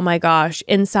like, oh my gosh,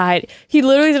 inside. He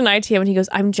literally did an ITM and he goes,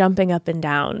 I'm jumping up and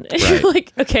down. Right.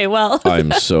 Like, okay, well.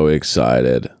 I'm so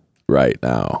excited right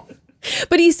now.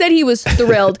 But he said he was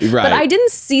thrilled. Right. But I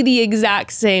didn't see the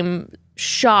exact same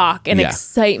shock and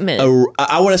excitement.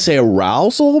 I want to say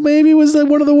arousal maybe was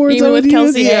one of the words. Even I would with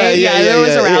Kelsey use. A, there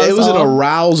was arousal. It was an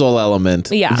arousal element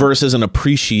versus an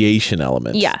appreciation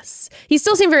element. Yes. He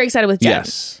still seemed very excited with Jen.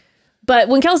 Yes. But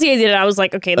when Kelsey A did it, I was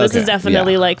like, okay, this is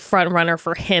definitely like front runner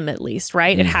for him at least,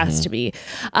 right? It has to be.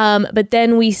 But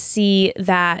then we see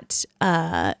that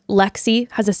Lexi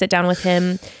has a sit down with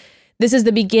him. This is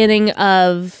the beginning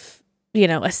of, you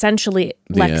know, essentially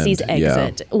Lexi's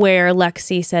exit, where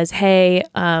Lexi says, hey,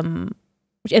 in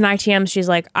ITM, she's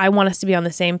like, I want us to be on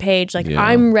the same page. Like,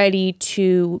 I'm ready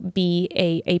to be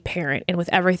a parent. And with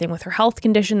everything, with her health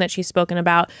condition that she's spoken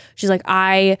about, she's like,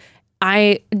 I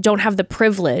don't have the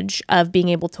privilege of being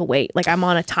able to wait. Like, I'm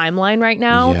on a timeline right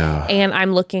now and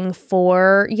I'm looking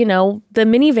for, you know, the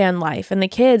minivan life and the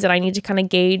kids, and I need to kind of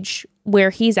gauge where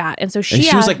he's at. And so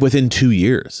she was like within 2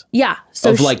 years. Yeah.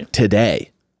 So like today.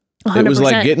 100%. It was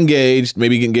like get engaged,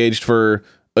 maybe get engaged for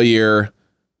a year,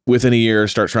 within a year,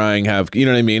 start trying, you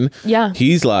know what I mean? Yeah.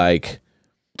 He's like,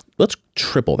 let's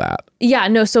triple that. Yeah,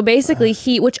 no. So basically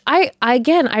which I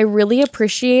really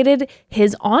appreciated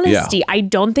his honesty. Yeah. I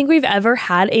don't think we've ever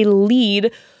had a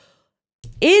lead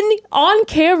on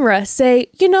camera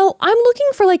say, you know, I'm looking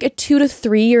for like a 2 to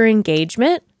 3 year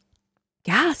engagement.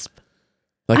 Gasp.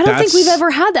 Like, I don't think we've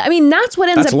ever had that. I mean, that's what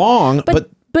ends up. That's long,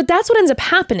 but that's what ends up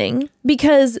happening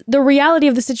because the reality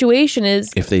of the situation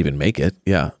is, if they even make it,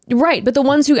 right. But the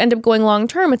ones who end up going long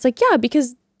term, it's like,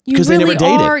 because you really they never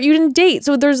dated. you didn't date.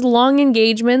 So there's long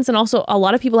engagements, and also a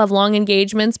lot of people have long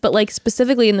engagements, but like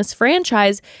specifically in this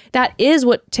franchise, that is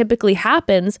what typically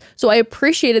happens. So I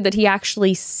appreciated that he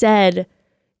actually said,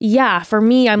 for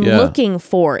me, I'm looking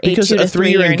for a 2 to 3 year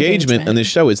 3 year engagement on this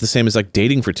show is the same as like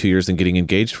dating for 2 years and getting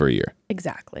engaged for a year.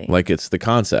 Exactly. Like, it's the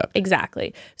concept.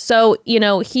 Exactly. So, you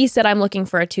know, he said, I'm looking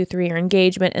for a 2-3 year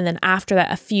engagement. And then after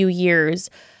that, a few years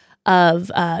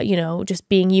of, you know, just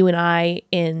being you and I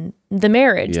in the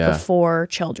marriage before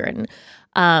children.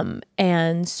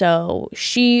 And so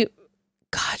she's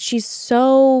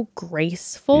so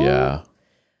graceful. Yeah.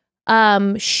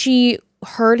 She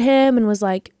heard him and was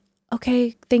like,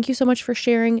 okay, thank you so much for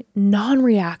sharing.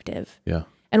 Non-reactive. Yeah.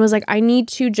 And was like, I need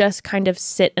to just kind of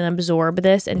sit and absorb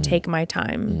this and take my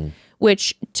time,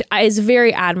 which is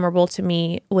very admirable to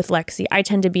me with Lexi. I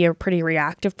tend to be a pretty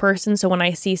reactive person. So when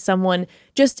I see someone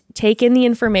just take in the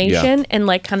information and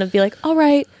like kind of be like, all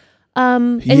right,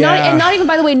 not even,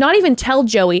 by the way, not even tell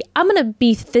Joey, I'm going to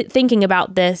be thinking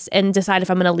about this and decide if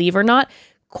I'm going to leave or not.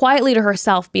 Quietly to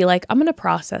herself be like, I'm going to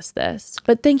process this,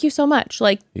 but thank you so much.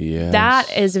 Like,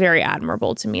 that is very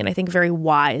admirable to me, and I think very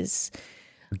wise.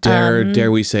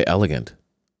 Dare we say elegant?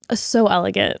 So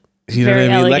elegant. You know what I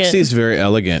mean? Elegant. Lexi's very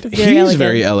elegant. Very He's elegant.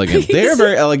 very elegant. They're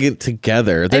very elegant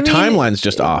together. Their timeline's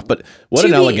just off, but what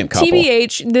an elegant couple.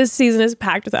 TBH, this season is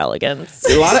packed with elegance.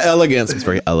 A lot of elegance. It's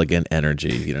very elegant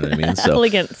energy. You know what I mean? So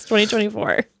Elegance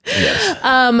 2024.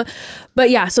 yes. But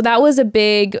yeah, so that was a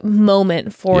big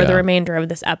moment for the remainder of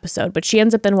this episode. But she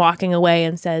ends up then walking away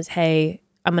and says, hey,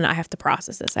 I have to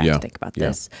process this. I have to think about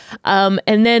this.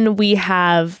 And then we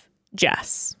have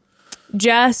Jess,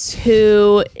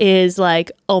 who is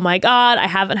like, oh my God, I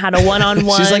haven't had a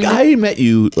one-on-one. She's like, I met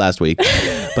you last week,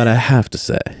 but I have to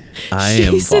say, I am falling for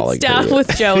you. She sits down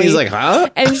with Joey. He's like, huh?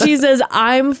 And she says,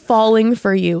 I'm falling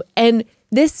for you. And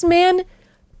this man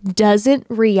doesn't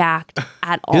react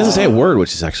at all. He doesn't say a word,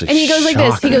 which is actually And he goes like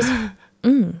this. He goes,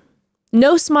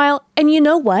 No smile. And you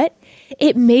know what?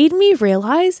 It made me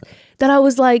realize that I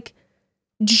was like,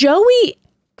 Joey,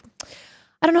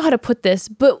 I don't know how to put this,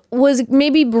 but was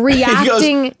maybe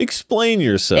reacting. He goes, explain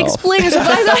yourself. Explain yourself.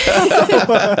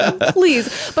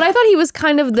 Please. But I thought he was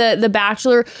kind of the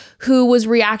Bachelor who was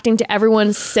reacting to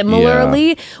everyone similarly.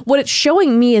 Yeah. What it's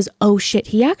showing me is, oh shit,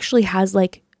 he actually has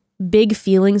like big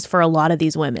feelings for a lot of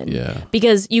these women. Yeah.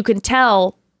 Because you can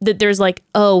tell that there's like,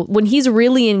 oh, when he's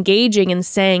really engaging and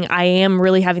saying, I am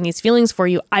really having these feelings for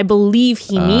you, I believe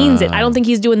he means it. I don't think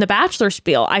he's doing the Bachelor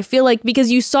spiel. I feel like,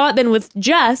 because you saw it then with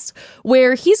Jess,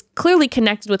 where he's clearly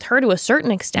connected with her to a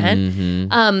certain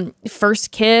extent.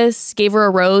 First kiss, gave her a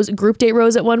rose, group date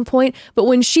rose at one point. But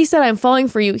when she said, I'm falling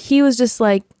for you, he was just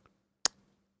like,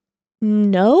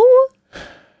 no?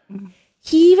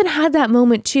 He even had that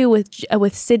moment too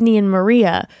with Sydney and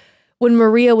Maria. When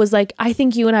Maria was like, I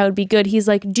think you and I would be good. He's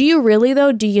like, do you really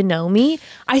though? Do you know me?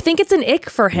 I think it's an ick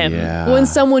for him when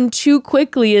someone too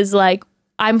quickly is like,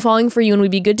 I'm falling for you and we'd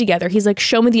be good together. He's like,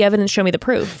 show me the evidence, show me the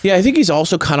proof. Yeah, I think he's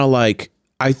also kind of like,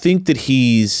 I think that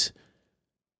he's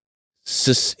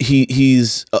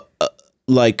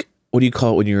like, what do you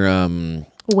call it when you're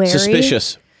Wary?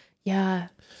 Suspicious? Yeah.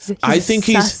 I think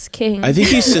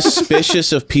he's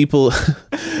suspicious of people.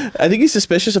 I think he's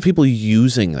suspicious of people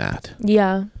using that.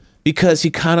 Yeah. Because he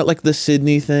kind of like the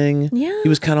Sydney thing. Yeah. He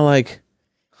was kind of like,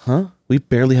 huh? We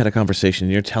barely had a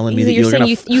conversation. You're telling me that you're saying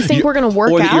you think we're going to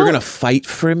work or that out? you're going to fight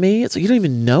for me? It's like, you don't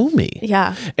even know me.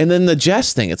 Yeah. And then the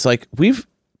Jess thing, it's like, we've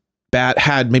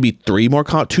had maybe two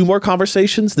more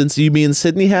conversations than you, me, and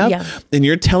Sydney have. Yeah. And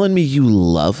you're telling me you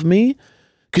love me?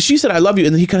 Because she said, I love you.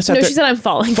 And then he kind of sat there. No, she said, I'm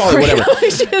falling for whatever.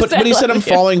 you. But he said, I'm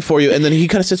falling for you. And then he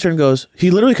kind of sits there and goes,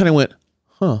 he literally kind of went,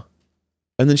 huh?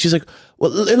 And then she's like, well,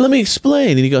 let me explain.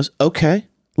 And he goes, okay.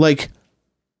 Like,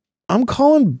 I'm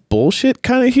calling bullshit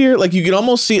kind of here. Like, you can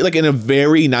almost see it like in a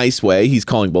very nice way. He's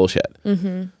calling bullshit.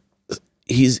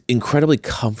 He's incredibly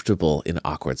comfortable in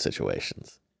awkward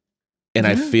situations. And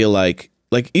I feel like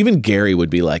even Gary would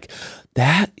be like,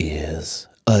 that is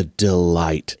a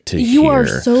delight to hear. You are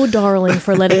so darling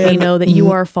for letting me know that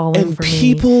you are falling for me. And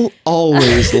people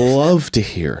always love to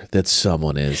hear that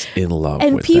someone is in love with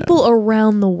them. And people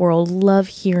around the world love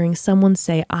hearing someone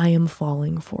say, I am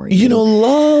falling for you. You know,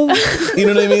 love. You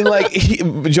know what I mean? Like,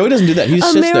 Joey doesn't do that. He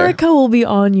just sits there. America will be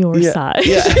on your side.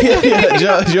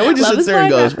 Joey just sits there and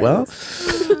goes,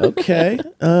 reference. well, okay.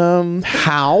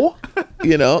 How?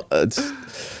 You know,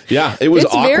 it was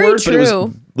awkward, but it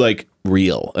was like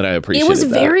real, and I appreciate it. It was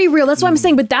very real. That's what I'm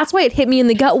saying. But that's why it hit me in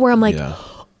the gut, where I'm like,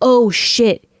 oh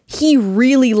shit, he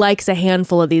really likes a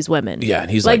handful of these women. Yeah,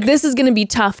 and he's like this is going to be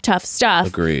tough stuff.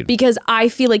 Agreed. Because I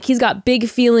feel like he's got big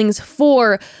feelings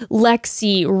for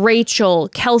Lexi, Rachel,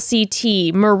 Kelsey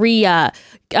T, Maria,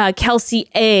 Kelsey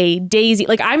A, Daisy.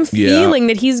 Like, I'm feeling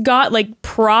that he's got like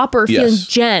proper feelings.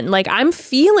 Jen, like, I'm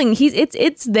feeling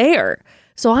it's there.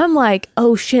 So I'm like,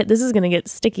 oh shit, this is gonna get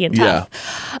sticky and tough.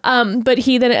 But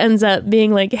he then ends up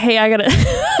being like, hey, I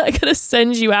gotta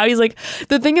send you out. He's like,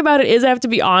 the thing about it is, I have to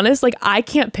be honest, like, I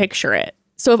can't picture it.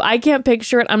 So if I can't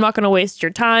picture it, I'm not gonna waste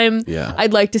your time. Yeah.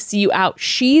 I'd like to see you out.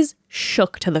 She's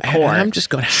shook to the core. And I'm just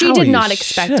going, she did not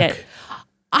expect it.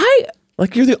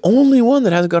 Like, you're the only one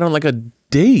that hasn't gone on like a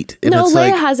date. And no, it's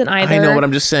Leia like, hasn't either. I know, but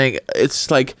I'm just saying,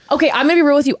 it's like, okay, I'm gonna be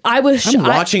real with you. I'm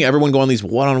watching everyone go on these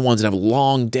one-on-ones and have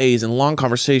long days and long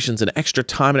conversations and extra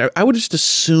time, and I would just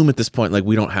assume at this point, like,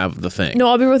 we don't have the thing. No,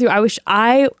 I'll be real with you. I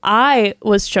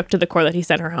was shook to the core that he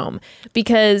sent her home,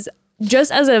 because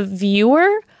just as a viewer,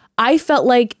 I felt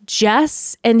like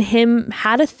Jess and him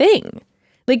had a thing.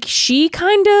 Like, she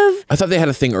kind of... I thought they had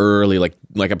a thing early, like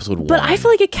episode 1. But I feel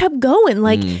like it kept going.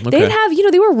 Like, they'd have,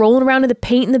 they were rolling around in the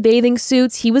paint in the bathing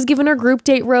suits. He was giving her group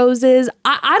date roses.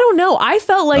 I don't know. I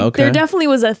felt like there definitely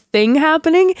was a thing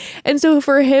happening. And so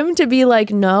for him to be like,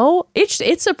 no, it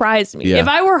surprised me. Yeah. If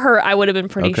I were her, I would have been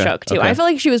pretty shook too. I feel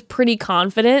like she was pretty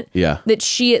confident that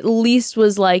she at least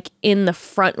was like in the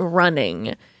front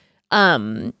running.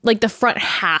 Like the front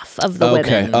half of the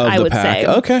women, I would say.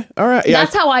 Okay, all right. Yeah,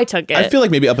 that's how I took it. I feel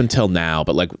like maybe up until now,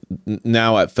 but like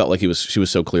now I felt like she was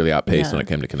so clearly outpaced when it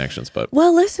came to connections. But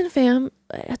well, listen, fam.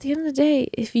 At the end of the day,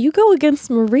 if you go against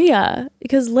Maria,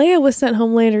 because Leia was sent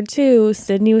home later too,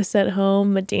 Sydney was sent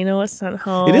home, Medina was sent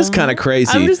home. It is kind of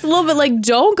crazy. I'm just a little bit like,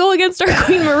 don't go against our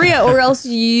Queen Maria, or else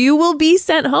you will be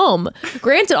sent home.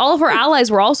 Granted, all of her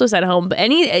allies were also sent home, but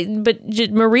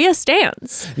Maria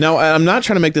stands. Now, I'm not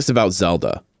trying to make this about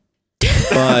Zelda,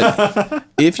 but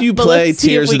if you play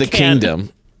Tears of the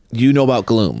Kingdom, you know about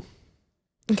Gloom.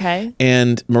 Okay.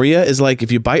 And Maria is like,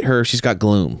 if you bite her, she's got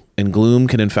gloom, and gloom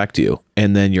can infect you,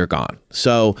 and then you're gone.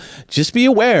 So just be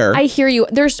aware. I hear you.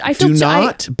 I feel do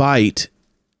not bite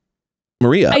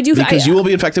Maria. I do because you will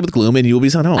be infected with gloom and you will be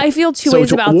sent home. I feel two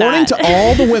ways about warning that. to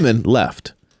all the women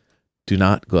left. Do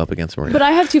not go up against Maria. But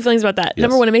I have two feelings about that. Yes.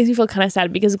 Number one, it makes me feel kind of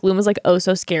sad because Gloom is like oh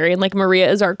so scary, and like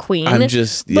Maria is our queen.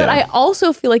 But I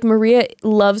also feel like Maria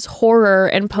loves horror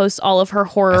and posts all of her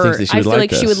horror. I feel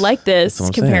like she would like this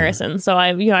comparison. So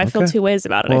I feel two ways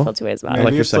about it. I feel two ways about it.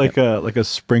 Maybe it's like a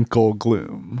sprinkle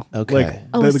gloom. Okay.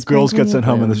 Like the girls get sent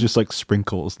home and there's just like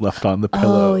sprinkles left on the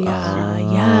pillow. Oh yeah,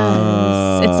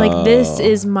 yes. It's like this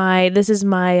is my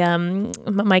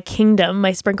kingdom,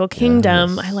 my sprinkle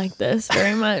kingdom. Yes. I like this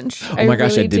very much. Oh my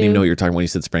gosh, I didn't even know what you were talking about when you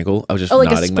said sprinkle. I was just like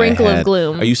nodding a sprinkle my head. of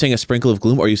gloom. Are you saying a sprinkle of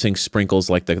gloom, or are you saying sprinkles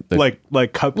like the like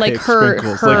cupcake like her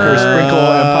sprinkles, like her sprinkle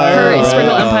empire, her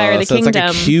sprinkle empire, the so kingdom.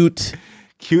 It's like a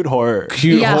cute horror.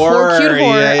 Cute horror.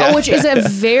 Yeah. Oh, which is a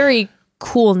very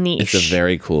cool niche. It's a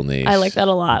very cool niche. I like that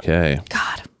a lot. Okay.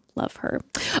 God, love her.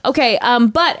 Okay,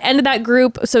 but end of that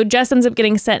group. So Jess ends up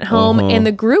getting sent home, and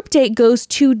the group date goes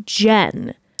to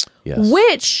Jen. Yes.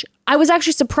 Which I was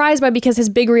actually surprised by because his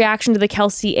big reaction to the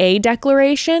Kelsey A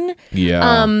declaration.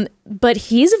 Yeah. But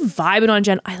he's vibing on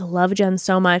Jen. I love Jen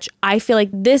so much. I feel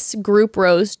like this group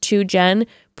rose to Jen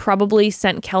probably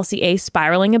sent Kelsey A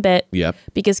spiraling a bit. Yep.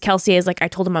 Because Kelsey A is like, I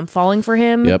told him I'm falling for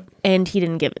him. Yep. And he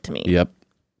didn't give it to me. Yep.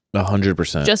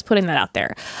 100%. Just putting that out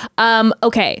there.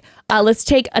 Okay. Let's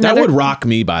take another. That would rock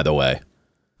me, by the way.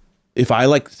 If I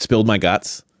like spilled my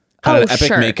guts, had an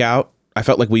epic makeout, I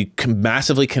felt like we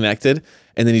massively connected,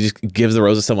 and then he just gives the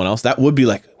rose to someone else. That would be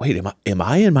like, wait, am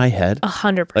I in my head?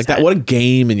 100%. Like that. What a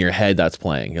game in your head that's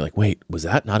playing. You're like, wait, was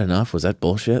that not enough? Was that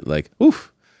bullshit? Like,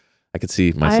 oof. I could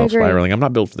see myself spiraling. I'm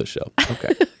not built for this show.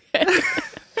 Okay.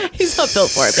 He's not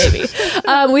built for it, baby.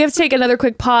 We have to take another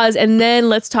quick pause, and then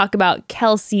let's talk about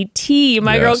Kelsey T,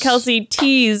 my girl Kelsey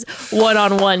T's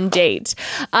one-on-one date.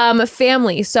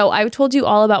 Family. So I've told you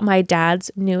all about my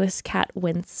dad's newest cat,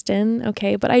 Winston.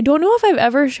 Okay, but I don't know if I've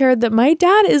ever shared that my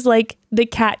dad is like the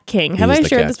cat king. Have I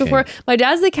shared this before? My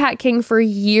dad's the cat king for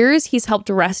years. He's helped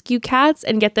rescue cats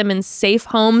and get them in safe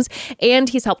homes, and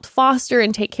he's helped foster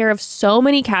and take care of so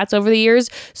many cats over the years.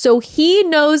 So he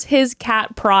knows his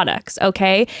cat products,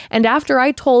 okay? And after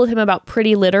I told him about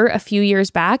Pretty Litter a few years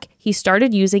back, he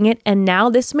started using it, and now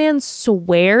this man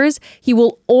swears he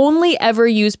will only ever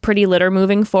use Pretty Litter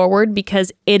moving forward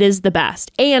because it is the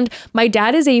best. And my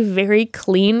dad is a very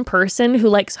clean person who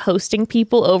likes hosting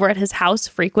people over at his house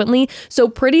frequently. So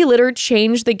Pretty Litter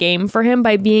changed the game for him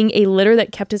by being a litter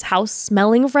that kept his house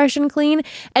smelling fresh and clean.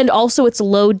 And also it's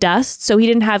low dust, so he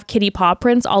didn't have kitty paw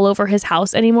prints all over his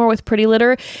house anymore with Pretty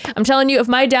Litter. I'm telling you, if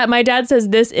my dad says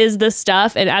this is the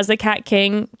stuff, and as the cat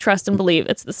king, trust and believe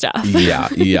it's the stuff. Yeah.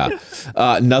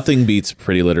 Nothing beats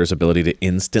Pretty Litter's ability to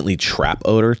instantly trap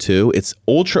odor too. It's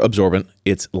ultra absorbent.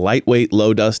 It's lightweight,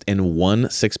 low dust, and 1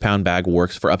 6-pound bag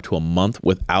works for up to a month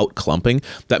without clumping.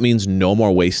 That means no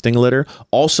more wasting litter.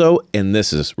 Also, and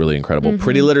this is really incredible,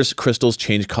 Pretty Litter's crystals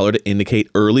change color to indicate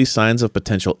early signs of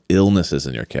potential illnesses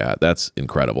in your cat. That's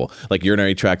incredible. Like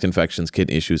urinary tract infections,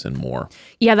 kidney issues, and more.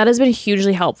 Yeah, that has been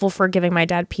hugely helpful for giving my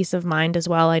dad peace of mind as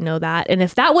well. I know that. And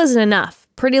if that wasn't enough,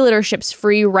 Pretty Litter ships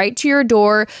free right to your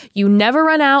door. You never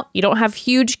run out. You don't have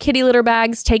huge kitty litter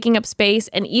bags taking up space.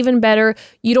 And even better,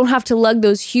 you don't have to lug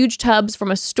those huge tubs from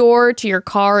a store to your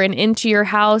car and into your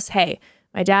house. Hey,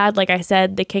 my dad, like I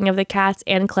said, the king of the cats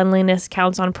and cleanliness,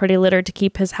 counts on Pretty Litter to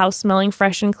keep his house smelling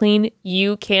fresh and clean.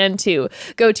 You can too.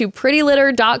 Go to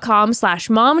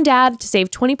prettylitter.com/momdad to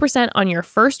save 20% on your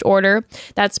first order.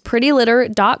 That's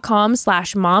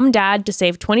prettylitter.com/momdad to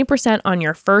save 20% on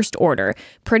your first order.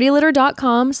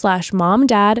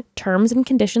 prettylitter.com/momdad. Terms and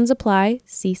conditions apply.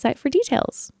 See site for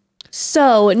details.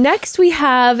 So next we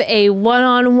have a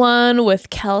one-on-one with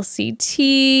Kelsey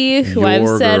T, who I've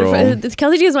said,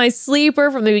 Kelsey T is my sleeper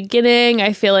from the beginning.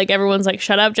 I feel like everyone's like,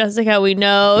 shut up, Jessica, we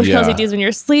know Kelsey T is been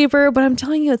your sleeper. But I'm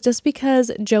telling you, it's just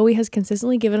because Joey has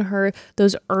consistently given her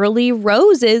those early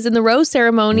roses in the rose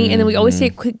ceremony. And then we always see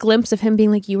a quick glimpse of him being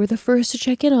like, you were the first to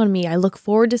check in on me. I look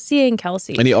forward to seeing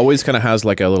Kelsey. And he always kind of has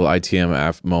like a little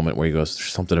ITM moment where he goes,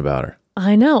 there's something about her.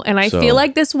 I know. And I feel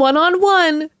like this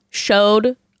one-on-one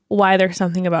showed why there's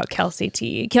something about Kelsey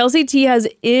T. Kelsey T has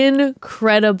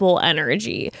incredible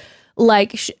energy.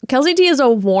 Like Kelsey T is a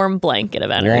warm blanket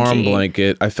of energy. Warm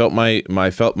blanket. I felt my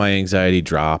anxiety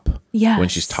drop when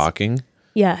she's talking.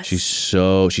 Yes.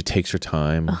 She takes her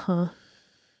time.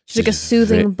 She's like a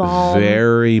soothing balm.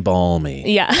 Very balmy.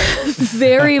 Yeah.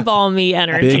 Very balmy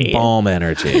energy. Big balm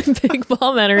energy. Big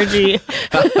balm energy.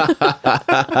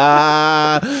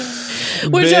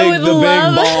 Which I would the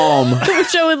love. big balm.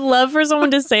 Which I would love for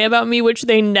someone to say about me, which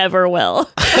they never will.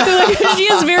 They're like, she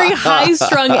has very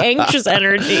high-strung, anxious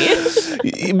energy.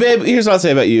 Babe, here's what I'll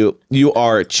say about you. You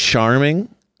are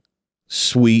charming,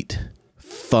 sweet,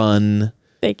 fun,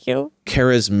 Thank you.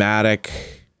 charismatic,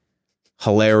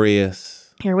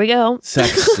 hilarious, Here we go.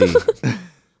 sexy.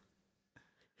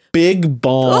 Big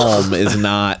balm is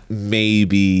not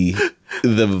maybe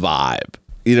the vibe.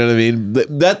 You know what I mean?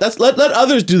 That's let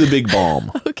others do the big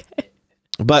balm. Okay.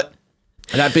 But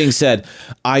that being said,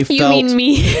 I felt. You mean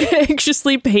me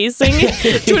anxiously pacing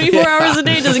 24 hours a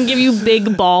day doesn't give you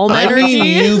big balm I energy?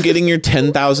 mean you getting your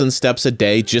 10,000 steps a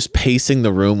day just pacing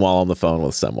the room while on the phone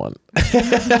with someone.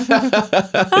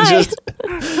 Just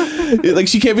like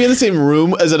she can't be in the same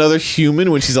room as another human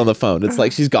when she's on the phone. It's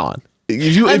like she's gone.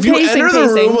 If you enter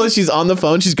the room while she's on the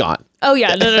phone, she's gone. Oh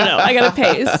yeah, no. I gotta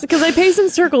pace because I pace in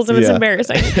circles and it's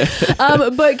embarrassing.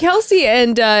 But Kelsey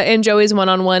and Joey's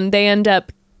one-on-one, they end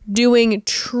up doing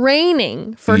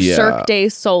training for Cirque du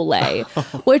Soleil,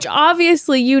 which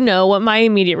obviously you know what my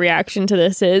immediate reaction to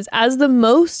this is. As the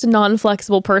most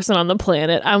non-flexible person on the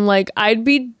planet, I'm like, I'd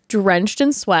be drenched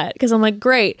in sweat because I'm like,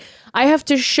 great, I have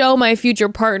to show my future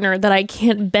partner that I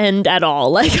can't bend at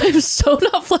all. Like I'm so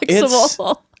not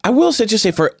flexible. I will just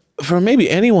say for maybe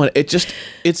anyone,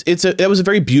 that was a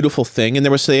very beautiful thing, and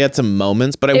they had some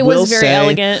moments, but it was very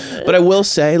elegant. But I will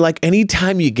say, like,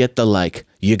 anytime you get the like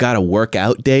you got a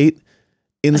workout date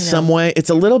in some way,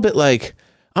 it's a little bit like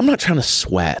I'm not trying to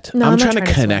sweat. No, I'm trying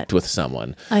to connect with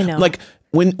someone. I know. Like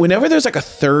whenever there's like a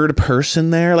third person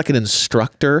there, like an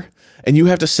instructor, and you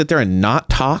have to sit there and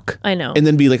not talk. I know. And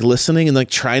then be like listening and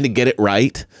like trying to get it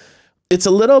right. It's a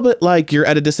little bit like you're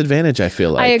at a disadvantage, I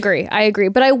feel like. I agree.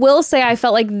 But I will say I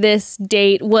felt like this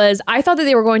date I thought that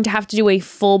they were going to have to do a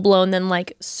full-blown then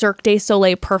like Cirque du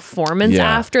Soleil performance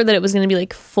after, that it was going to be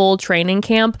like full training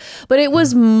camp. But it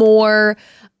was more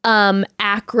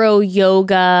acro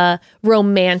yoga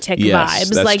romantic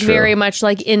vibes, like true. very much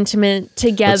like intimate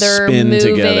together, spin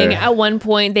moving together. At one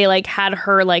point they like had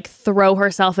her like throw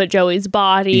herself at Joey's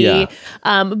body.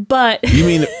 But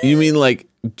you mean like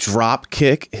drop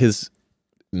kick his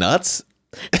nuts?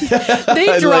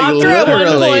 they dropped her at one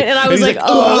point and I was like,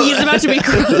 oh, he's about to be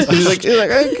crushed. he's like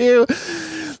thank you.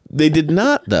 They did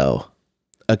not though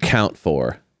account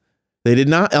for, they did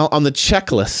not on the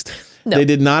checklist. No. They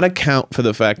did not account for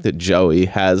the fact that Joey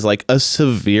has like a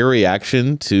severe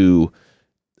reaction to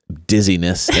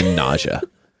dizziness and nausea.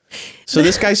 So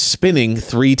this guy's spinning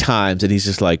 3 times and he's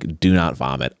just like, do not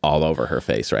vomit all over her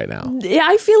face right now. Yeah,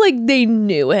 I feel like they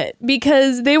knew it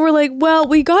because they were like, well,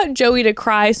 we got Joey to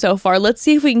cry so far. Let's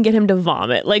see if we can get him to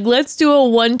vomit. Like, let's do a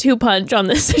 1-2 punch on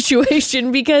this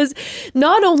situation, because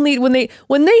not only when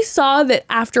they saw that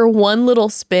after one little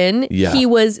spin, he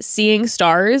was seeing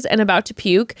stars and about to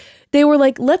puke, they were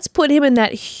like, let's put him in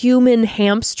that human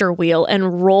hamster wheel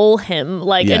and roll him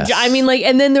like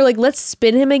and then they're like, let's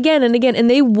spin him again and again, and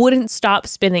they wouldn't stop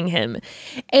spinning him.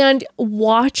 And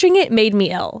watching it made me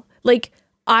ill. Like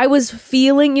I was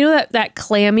feeling, you know, that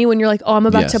clammy when you're like, oh, I'm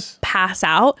about to pass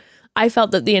out. I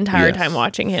felt that the entire time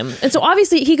watching him. And so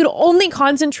obviously he could only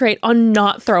concentrate on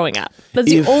not throwing up. That's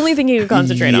the only thing he could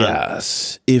concentrate on.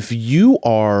 Yes. If you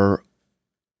are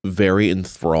very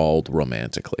enthralled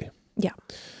romantically. Yeah.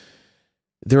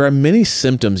 There are many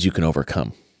symptoms you can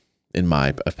overcome, in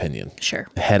my opinion. Sure.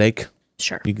 Headache.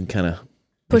 Sure. You can kind of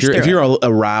push if you're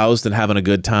aroused and having a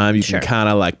good time, you can kind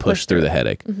of like push through the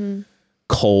headache. Mm-hmm.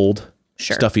 Cold.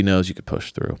 Sure. Stuffy nose, you could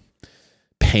push through.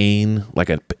 Pain, like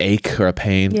an ache or a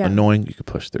pain, annoying, you could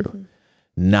push through. Mm-hmm.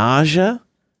 Nausea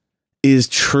is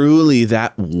truly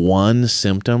that one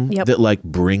symptom that like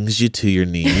brings you to your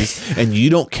knees and you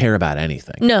don't care about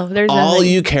anything. No, there's all nothing.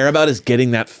 You care about is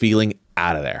getting that feeling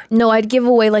out of there. No, I'd give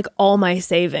away like all my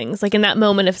savings. Like in that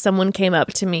moment, if someone came up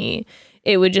to me,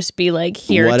 it would just be like,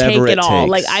 here, Whatever take it all. takes.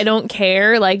 Like, I don't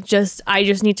care. Like, I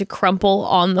just need to crumple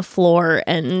on the floor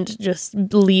and just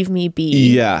leave me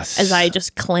be. Yes. As I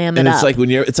just clam and it it's up. like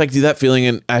it's like do that feeling,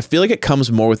 and I feel like it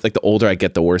comes more with like the older I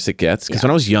get, the worse it gets. Because when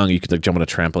I was young, you could like jump on a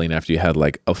trampoline after you had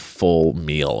like a full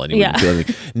meal, and you wouldn't feel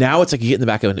anything. Now it's like you get in the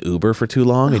back of an Uber for too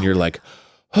long, and you're like,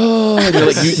 oh, and you're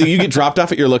like, you get dropped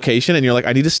off at your location, and you're like,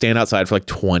 I need to stand outside for like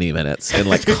 20 minutes and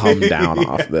like come down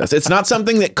off this. It's not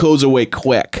something that goes away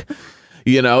quick.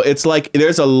 You know, it's like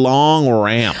there's a long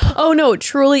ramp. Oh no,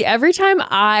 truly. Every time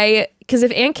I because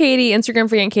if Aunt Katie, Instagram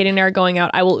for Aunt Katie and I are going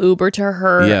out, I will Uber to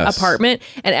her apartment.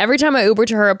 And every time I Uber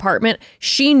to her apartment,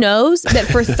 she knows that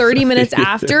for 30 minutes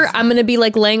after, I'm going to be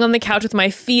like laying on the couch with my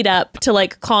feet up to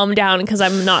like calm down because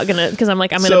I'm not going to, because I'm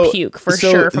like, I'm going to puke for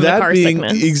sure from the car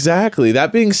sickness. Exactly.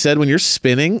 That being said, when you're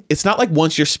spinning, it's not like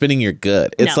once you're spinning, you're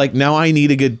good. It's like, now I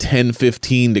need a good 10,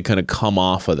 15 to kind of come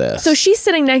off of this. So she's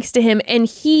sitting next to him and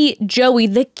Joey,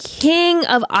 the king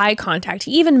of eye contact,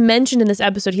 he even mentioned in this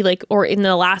episode, or in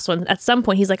the last one, at some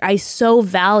point, he's like, I so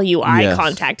value eye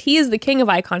contact. He is the king of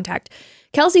eye contact.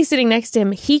 Kelsey's sitting next to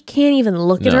him. He can't even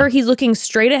look at her. He's looking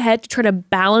straight ahead to try to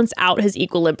balance out his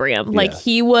equilibrium. Like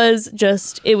he was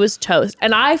it was toast.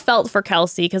 And I felt for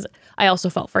Kelsey because I also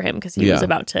felt for him because he was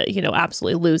about to,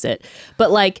 absolutely lose it.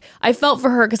 But like, I felt for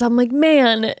her because I'm like,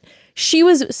 man, she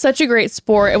was such a great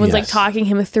sport and was like talking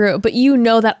him through it. But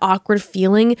that awkward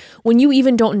feeling when you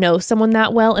even don't know someone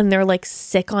that well and they're like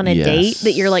sick on a date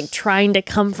that you're like trying to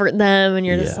comfort them and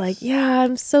you're just like, yeah,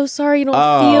 I'm so sorry you don't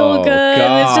feel good.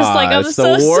 God, it's just like, I'm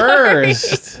so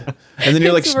worst. And then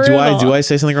you're like, do I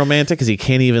say something romantic? Because he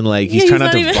can't even he's trying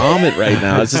not to vomit right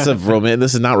now. It's just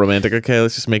this is not romantic. Okay,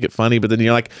 let's just make it funny. But then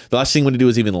you're like, the last thing you want to do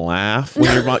is even laugh when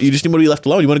you just want to be left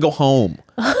alone. You want to go home.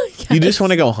 You just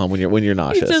want to go home when you're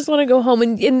nauseous. You just want to go home,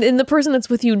 and the person that's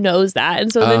with you knows that,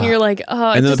 and so then you're like,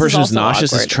 oh. And then the person who's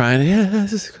nauseous is trying.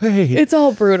 This is great. It's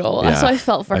all brutal. So I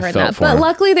felt for her in that. But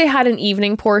luckily, they had an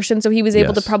evening portion, so he was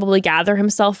able to probably gather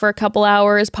himself for a couple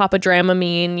hours, pop a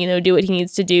Dramamine, do what he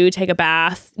needs to do, take a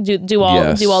bath, do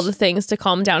all the things to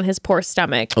calm down his poor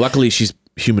stomach. Luckily, she's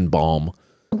human balm.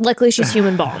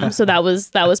 So that was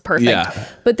perfect. Yeah.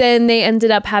 But then they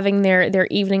ended up having their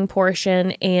evening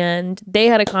portion, and they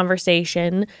had a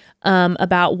conversation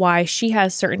about why she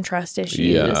has certain trust issues.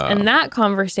 Yeah. And that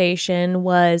conversation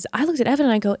was, I looked at Evan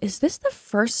and I go, is this the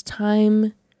first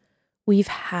time we've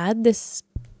had this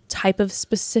type of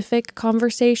specific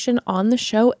conversation on the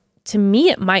show? To me,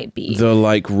 it might be.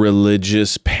 The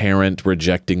religious parent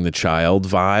rejecting the child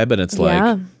vibe. And it's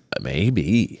like,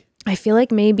 maybe. I feel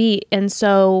like maybe. And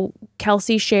so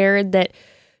Kelsey shared that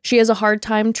she has a hard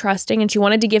time trusting, and she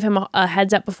wanted to give him a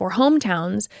heads up before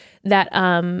hometowns that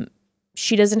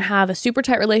she doesn't have a super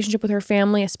tight relationship with her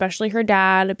family, especially her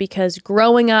dad, because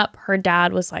growing up, her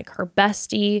dad was like her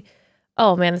bestie.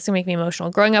 Oh man, this is gonna make me emotional.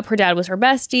 Growing up, her dad was her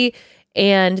bestie,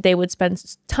 and they would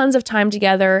spend tons of time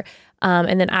together.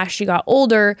 And then as she got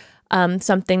older,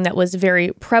 something that was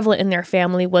very prevalent in their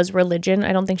family was religion.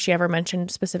 I don't think she ever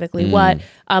mentioned specifically what,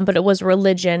 but it was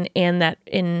religion, and that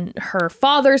in her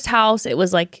father's house, it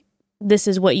was like, this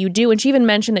is what you do. And she even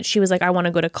mentioned that she was like, I want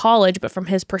to go to college, but from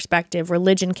his perspective,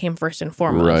 religion came first and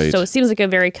foremost. Right. So it seems like a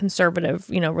very conservative,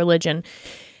 religion.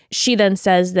 She then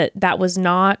says that that was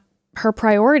not her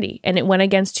priority, and it went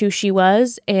against who she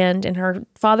was. And in her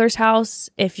father's house,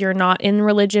 if you're not in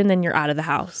religion, then you're out of the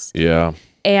house. Yeah.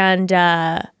 And,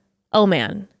 oh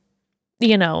man,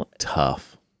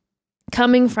 tough.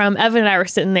 Coming from, Evan and I were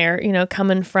sitting there,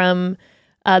 coming from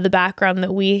the background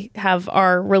that we have,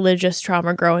 our religious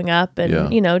trauma growing up,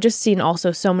 and, just seeing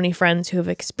also so many friends who have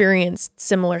experienced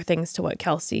similar things to what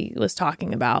Kelsey was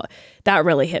talking about. That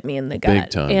really hit me in the gut. Big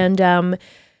time. And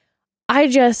I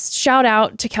just shout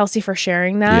out to Kelsey for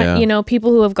sharing that. Yeah.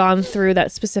 People who have gone through that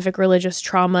specific religious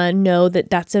trauma know that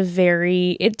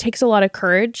it takes a lot of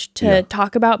courage to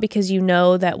talk about, because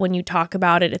that when you talk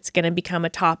about it, it's going to become a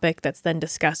topic that's then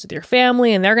discussed with your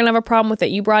family, and they're going to have a problem with it.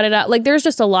 You brought it up. Like, there's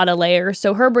just a lot of layers.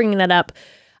 So her bringing that up,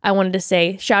 I wanted to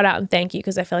say shout out and thank you,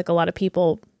 because I feel like a lot of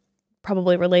people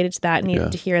probably related to that and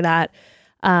needed to hear that.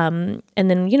 And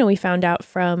then, we found out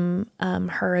from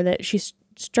her that she's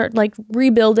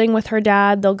rebuilding with her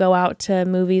dad. They'll go out to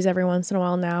movies every once in a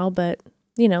while now, but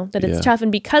that it's tough.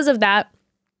 And because of that,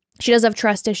 she does have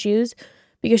trust issues,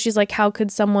 because she's like, how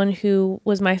could someone who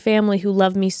was my family, who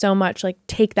loved me so much,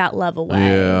 take that love away?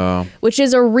 Yeah. Which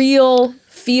is a real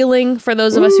feeling for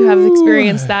those of us who have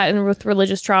experienced that. And with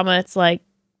religious trauma, it's like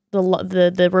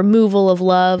the removal of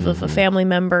love of a family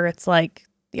member. It's like,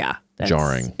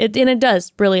 jarring. And it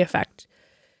does really affect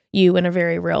you in a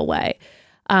very real way.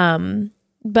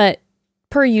 But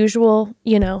per usual,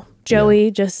 Joey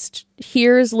just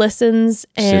hears, listens,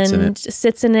 and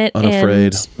sits in it.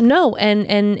 Unafraid.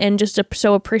 And just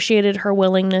so appreciated her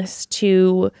willingness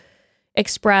to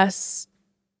express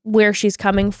where she's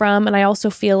coming from. And I also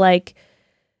feel like,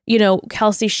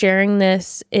 Kelsey sharing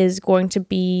this is going to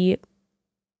be,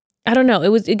 I don't know,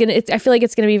 I feel like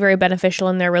it's going to be very beneficial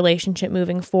in their relationship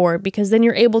moving forward, because then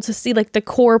you're able to see the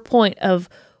core point of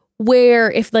where,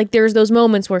 if there's those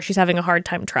moments where she's having a hard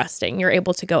time trusting, you're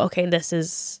able to go, okay, this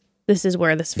is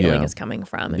where this feeling is coming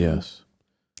from. And yes.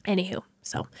 Anywho,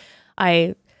 so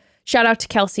I shout out to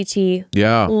Kelsey T.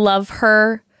 Yeah. Love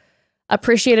her.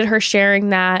 Appreciated her sharing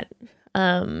that.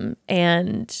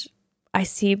 And I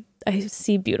see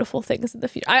beautiful things in the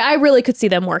future. I really could see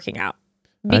them working out.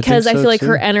 Because I feel like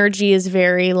her energy is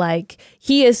very like,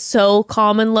 he is so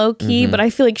calm and low key, but I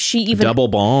feel like she even double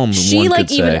balm. She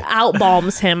like even out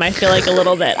balms him. I feel like a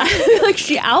little bit. I feel like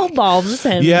she out balms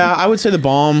him. Yeah, I would say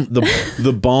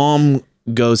the balm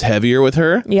goes heavier with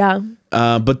her. Yeah.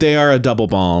 But they are a double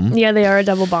balm. Yeah, they are a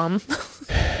double balm.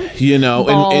 You know,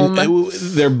 and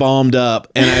they're balmed up,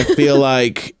 and I feel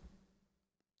like,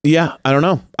 yeah, I don't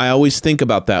know. I always think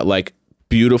about that, like,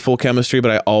 beautiful chemistry, but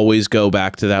I always go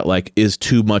back to that, like, is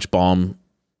too much balm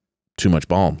too much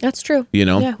balm? That's true. You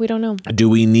know? Yeah, we don't know. Do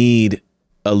we need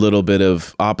a little bit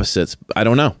of opposites? I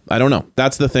don't know.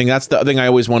 That's the thing. That's the thing I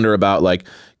always wonder about, like,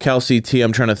 Kelsey T.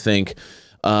 I'm trying to think,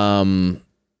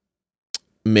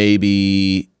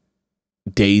 maybe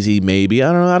Daisy, maybe.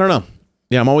 I don't know.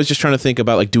 Yeah, I'm always just trying to think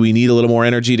about, like, do we need a little more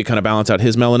energy to kind of balance out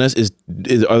his mellowness?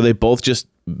 Are they both just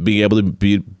being able to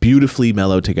be beautifully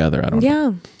mellow together? I don't know.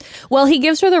 Yeah. Well, he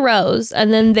gives her the rose,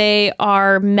 and then they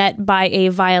are met by a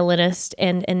violinist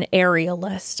and an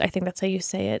aerialist. I think that's how you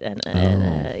say it. And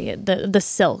the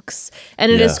silks.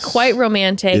 And it is quite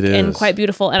romantic and quite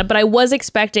beautiful. But I was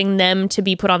expecting them to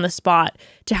be put on the spot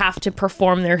to have to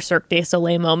perform their Cirque du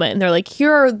Soleil moment. And they're like,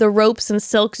 here are the ropes and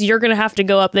silks. You're going to have to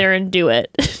go up there and do it.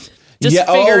 Just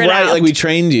figure it out. Like, we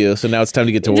trained you, so now it's time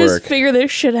to get to work. Just figure this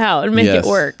shit out and make it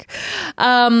work.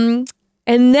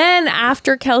 And then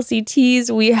after Kelsey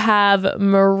T's, we have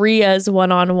Maria's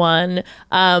one-on-one.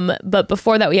 But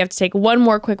before that, we have to take one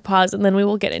more quick pause, and then we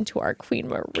will get into our Queen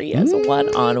Maria's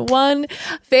one-on-one.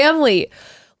 Family,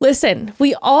 listen,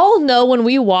 we all know when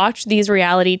we watch these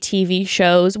reality TV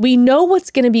shows, we know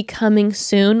what's going to be coming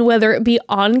soon, whether it be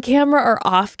on camera or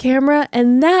off camera,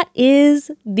 and that is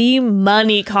the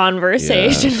money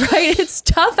conversation, right? It's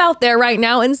tough out there right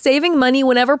now, and saving money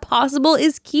whenever possible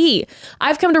is key.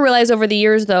 I've come to realize over the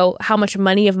years, though, how much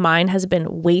money of mine has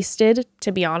been wasted,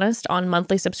 to be honest, on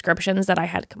monthly subscriptions that I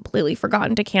had completely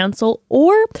forgotten to cancel,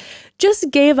 or just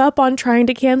gave up on trying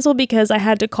to cancel because I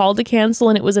had to call to cancel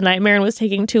and it was a nightmare and was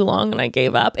taking too long and I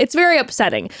gave up. It's very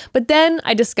upsetting. But then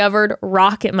I discovered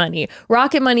Rocket Money.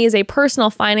 Rocket Money is a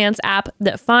personal finance app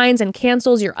that finds and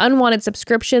cancels your unwanted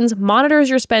subscriptions, monitors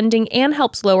your spending, and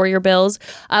helps lower your bills.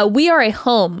 We are a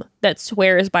home that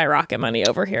swears by Rocket Money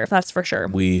over here, that's for sure.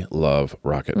 We love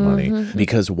Rocket Money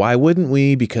because why wouldn't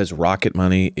we? Because Rocket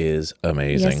Money is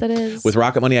amazing. Yes, it is. With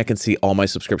Rocket Money, I can see all my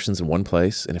subscriptions in one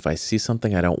place. And if I see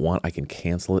something I don't want, I can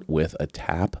cancel it with a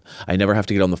tap. I never have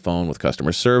to get on the phone with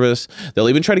customer service. They'll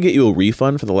even try to get you a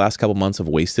refund for the last couple months of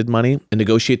wasted money and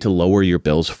negotiate to lower your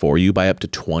bills for you by up to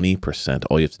 20%.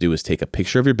 All you have to do is take a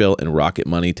picture of your bill and Rocket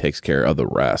Money takes care of the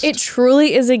rest. It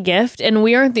truly is a gift, and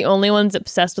we aren't the only ones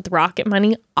obsessed with Rocket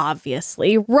Money,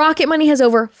 obviously. Rocket Money has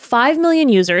over 5 million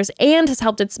users and has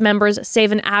helped its members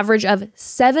save an average of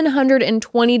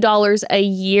 $720 a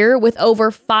year with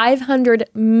over $500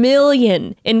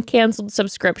 million in canceled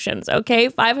subscriptions, okay?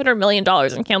 $500 million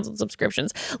in canceled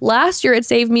subscriptions. Last year, it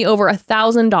saved me over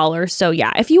 $1,000. So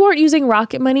yeah, if you aren't using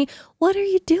Rocket Money, what are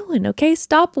you doing, okay?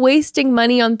 Stop wasting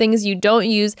money on things you don't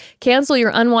use. Cancel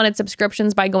your unwanted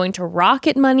subscriptions by going to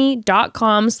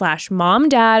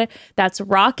rocketmoney.com/momdad. That's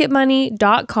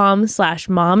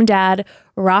rocketmoney.com/momdad.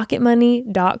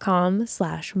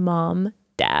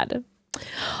 rocketmoney.com/momdad.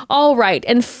 All right.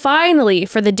 And finally,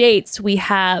 for the dates, we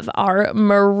have our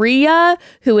Maria,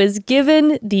 who is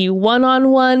given the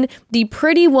one-on-one, the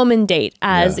pretty woman date,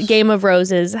 as Game of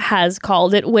Roses has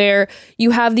called it, where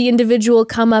you have the individual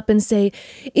come up and say,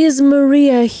 "Is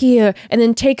Maria here?" And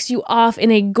then takes you off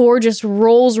in a gorgeous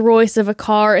Rolls Royce of a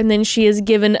car. And then she is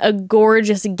given a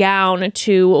gorgeous gown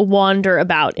to wander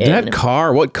about in. That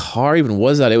car, what car even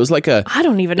was that? It was like a... I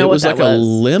don't even know what that was. It was like a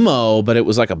limo, but it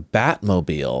was like a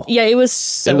Batmobile. Yeah, it was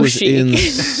so it was chic.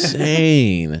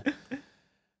 Insane.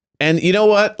 And you know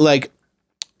what? Like,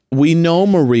 we know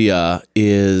Maria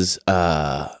is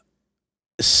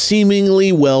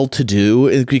seemingly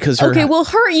well-to-do because her... Okay, well,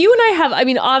 you and I have... I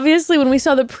mean, obviously, when we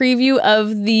saw the preview of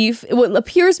what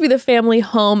appears to be the family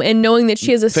home and knowing that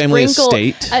she has a family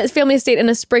estate and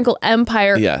a sprinkle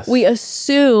empire, we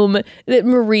assume that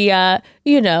Maria,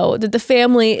 that the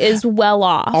family is well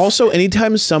off. Also,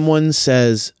 anytime someone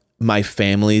says... my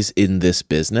family's in this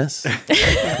business,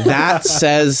 that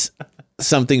says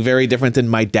something very different than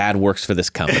my dad works for this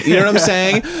company. You know what I'm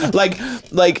saying? like,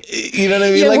 you know what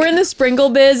I mean? Yeah, like, we're in the sprinkle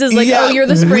biz. Is like, oh, you're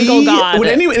the sprinkle god.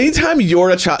 Anytime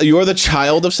you're the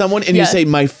child of someone, and you say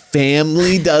my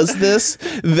family does this,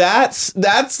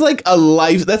 that's like a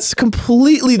life. That's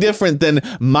completely different than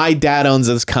my dad owns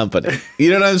this company.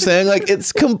 You know what I'm saying? Like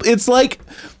it's like.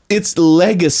 It's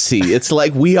legacy. It's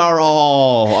like we are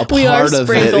all a part of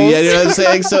it. Yeah, you know what I'm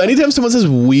saying? So anytime someone says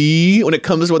we, when it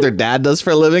comes to what their dad does for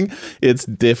a living, it's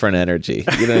different energy.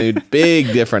 You know,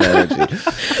 big different energy.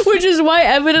 Which is why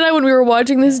Evan and I, when we were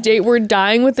watching this date, were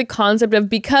dying with the concept of,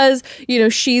 because, you know,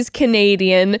 she's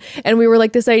Canadian, and we were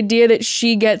like, this idea that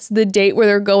she gets the date where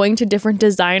they're going to different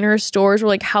designer stores. We're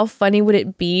like, how funny would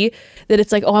it be that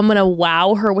it's like, oh, I'm going to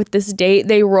wow her with this date.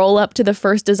 They roll up to the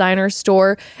first designer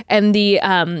store, and the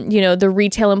the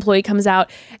retail employee comes out,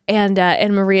 and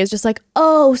Maria's just like,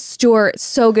 oh, Stuart,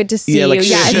 so good to see you. Like,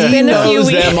 yeah, it's been a few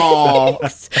weeks. Them all.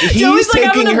 He's taking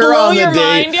like, I'm gonna her blow on the your date.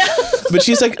 mind. Yeah. But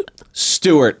she's like,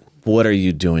 Stuart, what are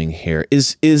you doing here?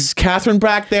 Is Catherine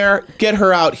back there? Get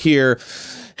her out here.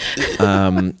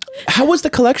 How was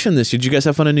the collection this year? Did you guys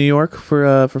have fun in New York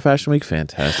for Fashion Week?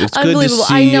 Fantastic. It's good to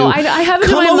see I know. you. I haven't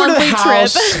done my monthly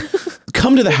trip.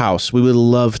 Come to the house. We would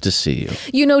love to see you.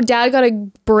 You know, Dad got a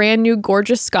brand new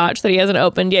gorgeous scotch that he hasn't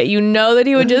opened yet. You know that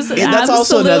he would just That's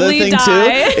also another thing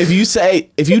die. too.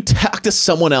 If you talk to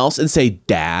someone else and say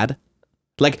Dad,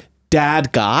 like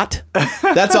Dad got,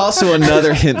 that's also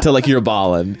another hint to like you're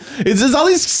balling. It's just all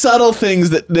these subtle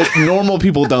things that normal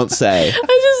people don't say. I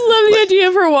just love the idea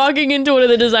of her walking into one of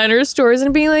the designer stores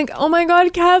and being like, oh my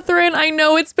God, Catherine, I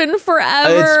know it's been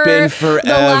forever. It's been forever.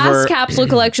 The last capsule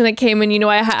collection that came in, you know,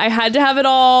 I had to have it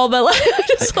all, but like, I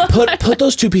just love put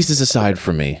those two pieces aside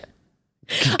for me.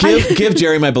 Give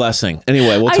Jerry my blessing.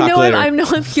 Anyway, we'll talk later. I know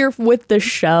I'm here with the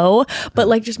show, but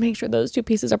like, just make sure those two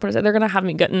pieces are put aside. They're gonna have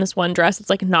me get in this one dress. It's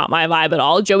like not my vibe at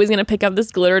all. Joey's gonna pick up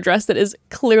this glitter dress that is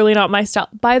clearly not my style.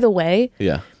 By the way,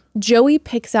 Joey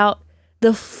picks out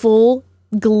the full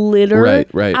glitter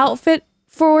outfit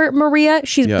for Maria.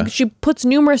 She puts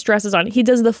numerous dresses on. He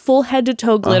does the full head to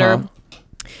toe glitter.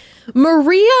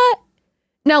 Maria,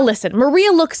 now listen,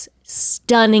 Maria looks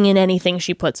stunning in anything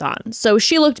she puts on. So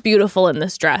she looked beautiful in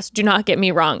this dress. Do not get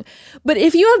me wrong. But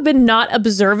if you have been not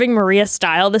observing Maria's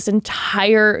style this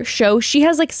entire show, she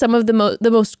has like some of the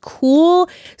most cool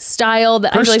style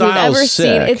that I feel like we've ever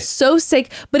seen. It's so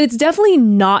sick, but it's definitely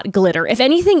not glitter. If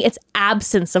anything, it's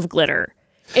absence of glitter.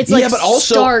 It's like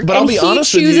stark, but I'll be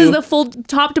honest with you. He chooses the full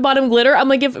top to bottom glitter. I'm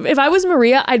like, if I was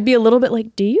Maria, I'd be a little bit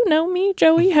like, do you know me,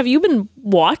 Joey? Have you been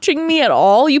watching me at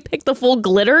all? You picked the full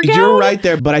glitter gown? You're right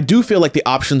there, but I do feel like the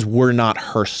options were not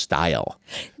her style.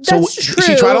 That's true.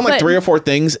 She tried on like 3 or 4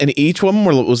 things, and each one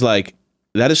was like,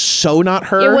 that is so not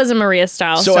her. It wasn't Maria's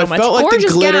style so I much. Felt like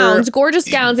gorgeous the glitter... gorgeous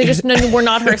gowns. They just were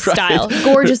not her style.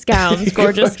 Gorgeous gowns.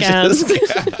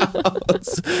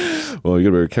 Well, you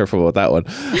gotta be careful about that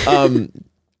one.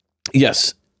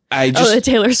 Yes, the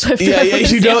Taylor Swift. Yeah,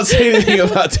 you don't say anything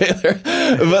about Taylor,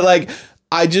 but like,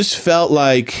 I just felt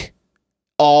like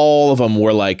all of them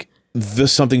were like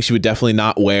something she would definitely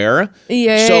not wear.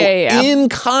 Yeah. In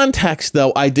context,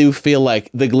 though, I do feel like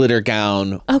the glitter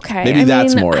gown. Okay, maybe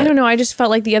that's more. I don't know. I just felt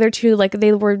like the other two, like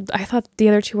I thought the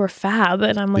other two were fab,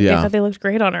 and I'm like, I thought they looked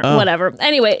great on her. Whatever.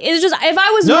 Anyway, it's just if I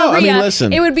was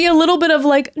Maria, it would be a little bit of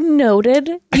like noted.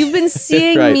 You've been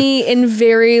seeing me in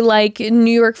very like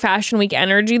New York Fashion Week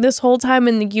energy this whole time,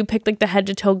 and you picked like the head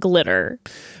to toe glitter.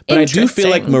 But I do feel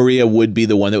like Maria would be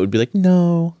the one that would be like,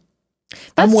 no.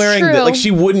 I'm wearing that. Like,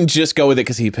 she wouldn't just go with it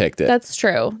because he picked it. That's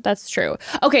true.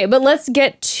 Okay, but let's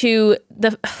get to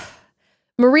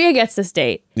Maria gets this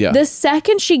date. Yeah. The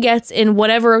second she gets in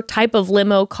whatever type of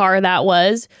limo car that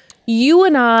was, you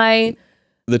and I...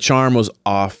 The charm was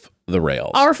off the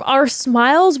rails. Our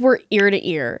smiles were ear to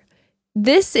ear.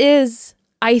 This is,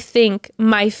 I think,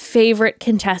 my favorite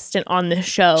contestant on this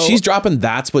show. She's dropping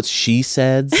 "That's What She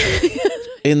Said"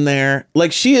 in there.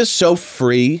 Like, she is so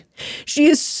free. She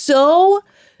is so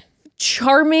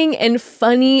charming and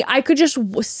funny. I could just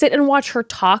sit and watch her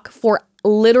talk for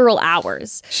literal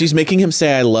hours. She's making him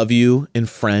say "I love you" in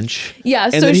French. Yeah,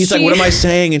 and then he's like, "What am I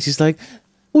saying?" And she's like,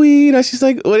 "Oui." You know, she's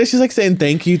like, "What is she like saying?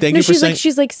 Thank you for saying."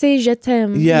 She's like, "Say je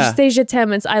t'aime." Yeah, say je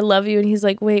t'aime. It's "I love you," and he's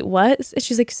like, "Wait, what?"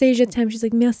 She's like, "Say je t'aime." She's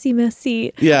like, "Merci,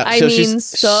 merci." Yeah, I mean, she's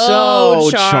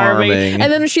so charming.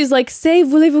 And then she's like, "Say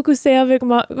voulez-vous coucher avec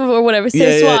moi?" or whatever.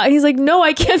 Say soir. And he's like, "No,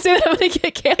 I can't say that. I'm gonna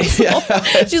get canceled."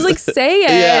 Yeah. She's like, "Say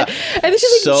it." Yeah. And then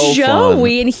she's like, so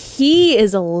 "Joey," and he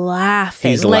is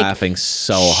laughing. He's laughing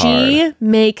so hard. She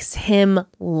makes him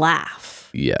laugh.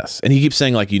 Yes. And he keeps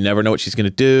saying, like, you never know what she's going to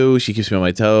do. She keeps me on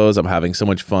my toes. I'm having so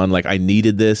much fun. Like, I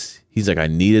needed this. He's like, I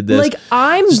needed this. Like,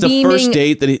 I'm It's beaming. the first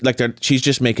date that he, like, she's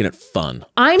just making it fun.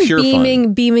 I'm Pure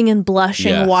fun. beaming and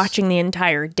blushing Yes. watching the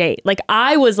entire date. Like,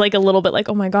 I was like a little bit like,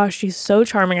 oh my gosh, she's so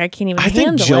charming. I can't even handle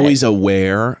think it. Joey's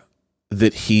aware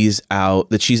that she's out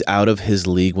of his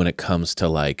league when it comes to,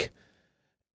 like,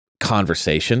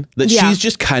 conversation, that she's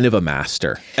just kind of a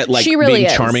master at, like, She really being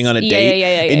is. charming on a Yeah, date.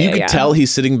 yeah, and you yeah, could yeah. tell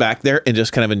he's sitting back there and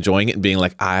just kind of enjoying it and being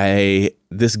like,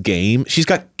 this game, she's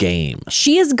got game.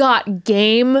 She has got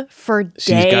game for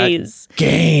days.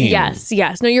 Game.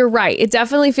 Yes. No, you're right. It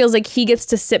definitely feels like he gets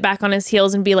to sit back on his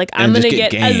heels and be like, I'm And going to just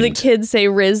get, get as the gamed. kids say,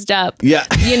 rizzed up. Yeah.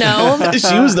 You know?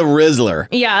 She was the Rizzler.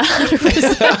 Yeah.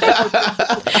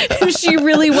 100%. She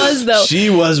really was, though. She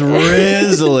was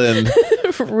rizzling.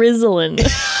 Rizzling.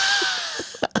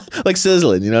 Like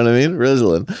sizzling, you know what I mean?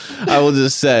 Rizzling. I will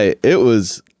just say, it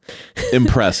was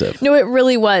impressive. No, it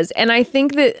really was. And I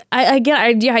think that, I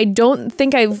don't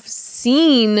think I've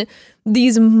seen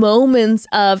these moments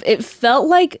of, it felt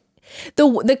like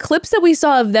the clips that we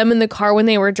saw of them in the car when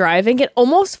they were driving, it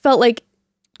almost felt like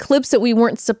clips that we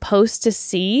weren't supposed to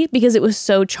see because it was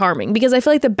so charming. Because I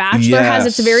feel like The Bachelor has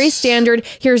its very standard,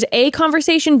 here's A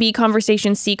conversation, B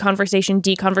conversation, C conversation,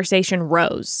 D conversation,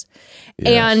 rows.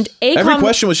 Yes. And every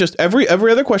question was just every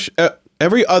other question,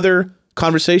 every other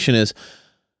conversation is,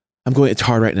 it's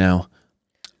hard right now.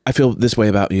 I feel this way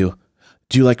about you.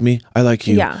 Do you like me? I like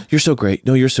you. Yeah. You're so great.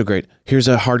 No, you're so great. Here's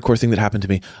a hardcore thing that happened to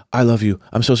me. I love you.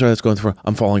 I'm so sorry that's going through.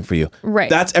 I'm falling for you. Right.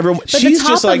 That's everyone. But She's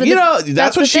just like, that's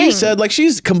that's what the she thing. said. Like,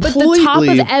 she's But completely. the top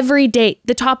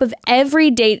of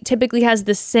every date typically has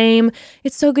the same,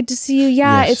 it's so good to see you.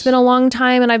 Yeah, Yes. it's been a long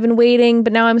time and I've been waiting,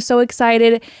 but now I'm so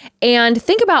excited. And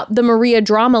think about the Maria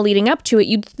drama leading up to it.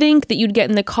 You'd think that you'd get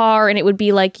in the car and it would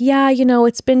be like, yeah,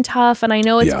 it's been tough. And I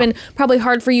know it's been probably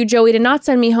hard for you, Joey, to not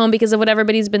send me home because of what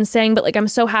everybody's been saying. But like, I'm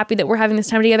so happy that we're having this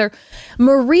time together.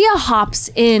 Maria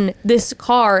hops in this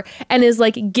car and is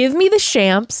like, give me the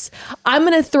champs. I'm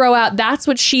going to throw out, that's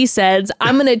what she says.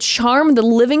 I'm going to charm the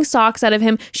living socks out of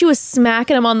him. She was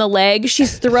smacking him on the leg. She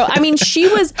was,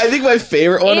 I think my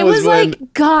favorite one it was was when.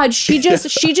 like, God, she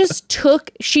just took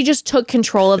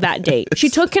control of that date. She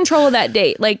took control of that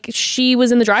date. Like, she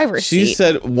was in the driver's She seat.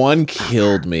 said one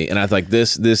killed me, and I was like,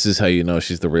 this is how you know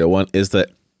she's the real one, is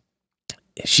that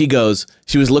she was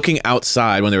looking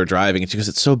outside when they were driving, and she goes,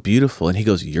 it's so beautiful, and he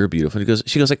goes, you're beautiful, and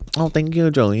she goes like, oh, thank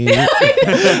you, Joey. like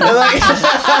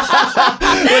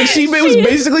she was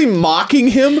basically mocking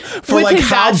him for With like his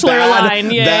how Bachelor bad line.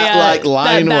 that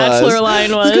line that Bachelor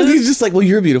line was. because he's just like, well,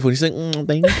 you're beautiful, and he's like,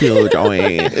 thank you,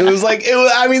 Joey.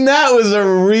 That was a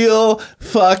real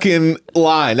fucking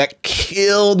line that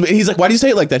killed me. He's like, why do you say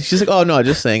it like that? She's like, oh no, I'm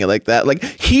just saying it like that. Like,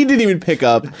 he didn't even pick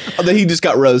up that he just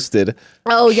got roasted.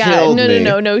 Oh yeah, Killed me.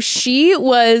 no. She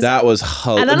was That was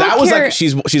And I don't that was care- like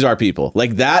she's our people.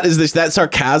 Like, that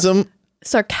sarcasm.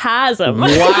 sarcasm. Wow,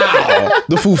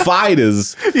 the Foo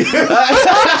Fighters.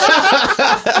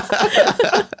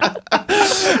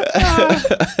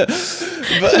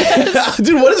 But,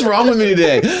 dude, what is wrong with me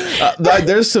today?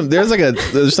 There's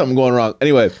something going wrong.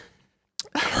 Anyway,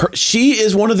 she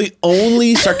is one of the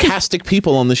only sarcastic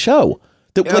people on the show.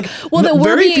 That we're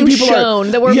very few being people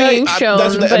shown. That we're being shown.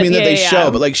 That's what that they yeah.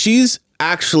 show, but like, she's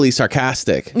actually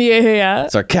sarcastic. Yeah.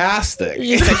 Sarcastic.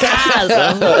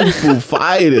 Sarcasm. Foo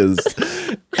Fighters.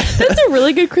 That's a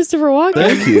really good Christopher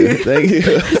Walken. Thank you.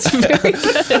 It's very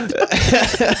good.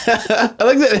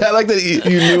 I like that you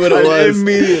knew what it was.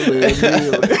 Immediately.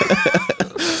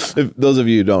 If those of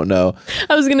you who don't know,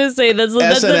 I was gonna say that's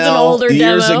SNL an older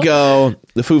years demo. ago,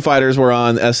 the Foo Fighters were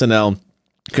on SNL.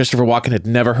 Christopher Walken had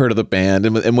never heard of the band,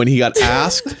 and when he got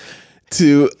asked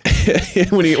to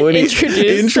when he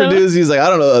introduced, he's like, I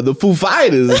don't know, the Foo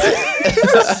Fighters.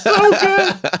 So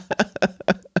good.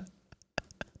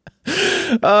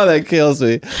 Oh, that kills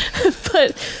me.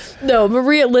 But no,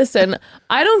 Maria, listen,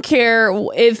 I don't care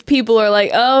if people are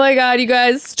like, oh my God, you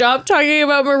guys stop talking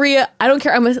about Maria. I don't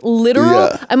care. I'm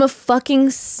a fucking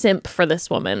simp for this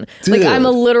woman. Dude, like, I'm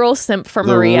a literal simp for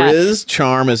the Maria. Riz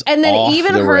charm is And then off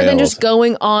even the her then rails. just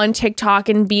going on TikTok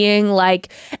and being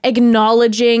like,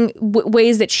 acknowledging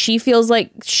ways that she feels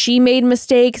like she made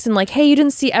mistakes and like, hey, you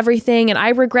didn't see everything and I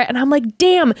regret. And I'm like,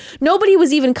 damn, nobody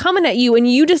was even coming at you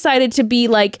and you decided to be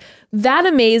like that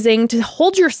amazing, to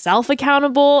hold yourself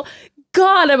accountable.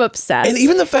 God, I'm obsessed. And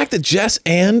even the fact that Jess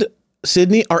and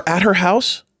Sydney are at her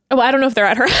house Oh, I don't know if they're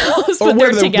at her house, Or but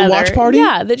they're the together. watch party?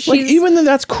 Yeah, that she's like, even then,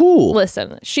 that's cool.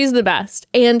 Listen, she's the best.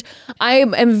 And I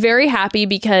am very happy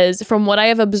because from what I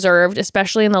have observed,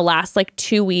 especially in the last like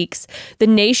 2 weeks, the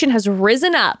nation has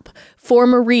risen up for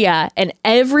Maria and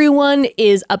everyone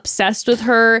is obsessed with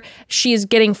her. She is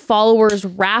getting followers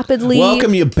rapidly.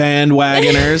 Welcome, you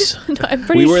bandwagoners. No, I'm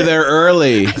pretty we were sure- there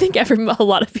early. I think a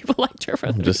lot of people liked her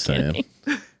from the Just saying.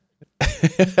 beginning.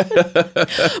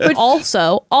 But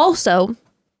also,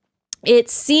 it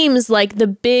seems like the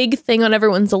big thing on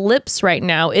everyone's lips right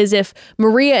now is if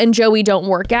Maria and Joey don't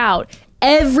work out,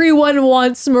 everyone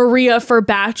wants Maria for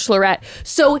Bachelorette.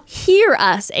 So hear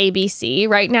us, ABC,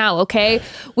 right now, okay?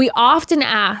 We often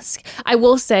ask, I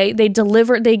will say, they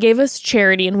gave us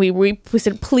charity, and we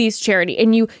said, please, charity.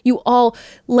 And you all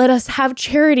let us have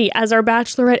charity as our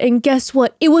Bachelorette. And guess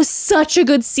what? It was such a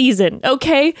good season,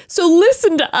 okay? So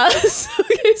listen to us.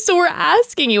 Okay, so we're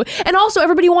asking you. And also,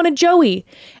 everybody wanted Joey.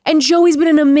 And Joey's been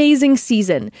an amazing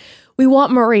season. We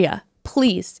want Maria.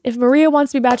 Please, if Maria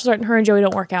wants to be Bachelorette and her and Joey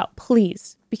don't work out,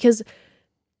 please. Because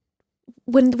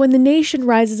when the nation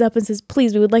rises up and says,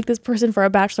 please, we would like this person for a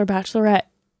Bachelorette, it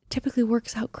typically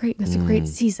works out great and it's a great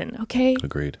season, okay?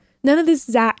 Agreed. None of this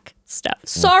Zach stuff.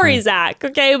 Sorry, Zach,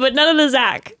 okay? But none of the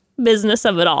Zach business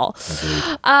of it all.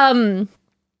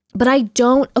 But I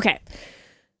don't, okay.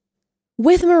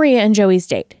 With Maria and Joey's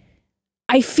date,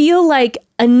 I feel like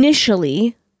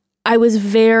initially I was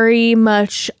very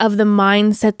much of the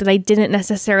mindset that I didn't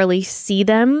necessarily see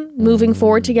them moving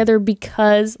forward together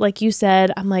because, like you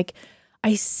said, I'm like,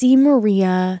 I see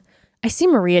Maria,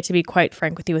 to be quite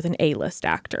frank with you, with an A-list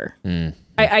actor.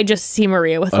 I just see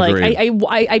Maria with Agreed.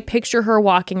 like, I picture her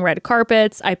walking red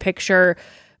carpets. I picture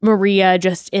Maria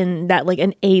just in that like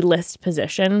an A-list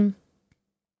position.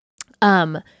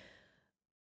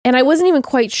 And I wasn't even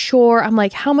quite sure. I'm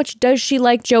like, how much does she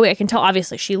like Joey? I can tell,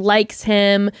 obviously, she likes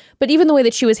him. But even the way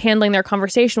that she was handling their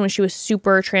conversation when she was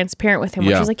super transparent with him,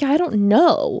 where she was like, yeah, I don't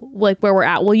know like where we're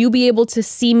at. Will you be able to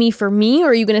see me for me, or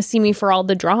are you going to see me for all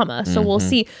the drama? So we'll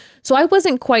see. So I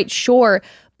wasn't quite sure.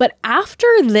 But after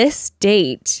this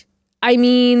date, I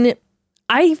mean,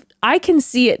 I can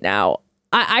see it now.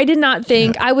 I did not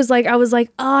think, I was like, oh,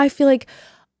 I feel like,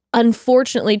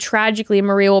 unfortunately, tragically,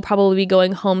 Maria will probably be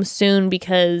going home soon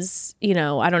because, you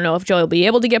know, I don't know if Joey will be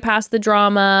able to get past the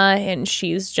drama, and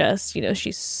she's just, you know,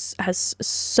 has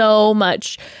so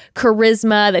much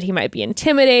charisma that he might be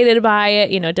intimidated by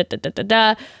it, you know,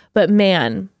 But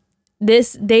man,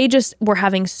 they just were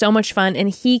having so much fun, and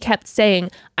he kept saying,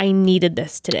 I needed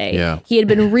this today. Yeah. He had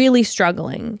been really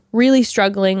struggling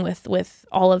with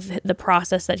all of the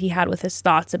process that he had with his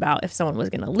thoughts about if someone was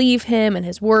going to leave him and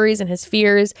his worries and his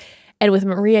fears. And with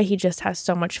Maria, he just has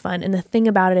so much fun. And the thing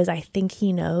about it is, I think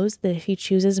he knows that if he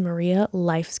chooses Maria,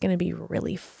 life's going to be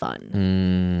really fun.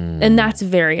 And that's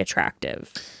very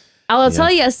attractive. I'll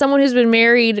tell you, as someone who's been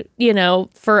married, you know,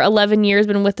 for 11 years,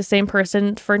 been with the same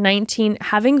person for 19,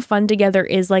 having fun together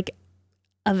is like,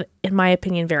 in my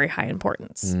opinion, very high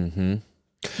importance. And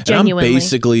Genuinely. I'm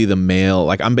basically the male,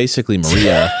 like I'm basically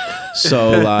Maria.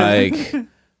 So like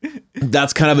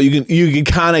that's kind of you can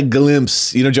kind of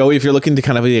glimpse, you know, Joey, if you're looking to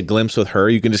kind of get a glimpse with her,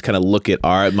 you can just kind of look at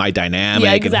my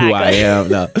dynamic and who I am.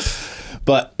 No.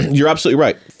 But you're absolutely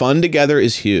right. Fun together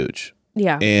is huge.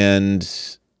 Yeah. And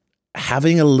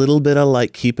having a little bit of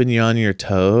like keeping you on your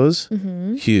toes,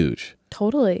 huge.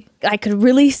 Totally. I could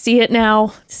really see it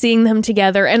now, seeing them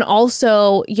together. And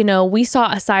also, you know, we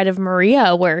saw a side of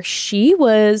Maria where she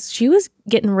was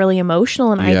getting really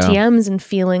emotional in ITMs and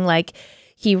feeling like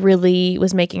he really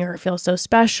was making her feel so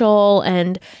special.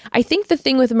 And I think the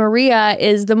thing with Maria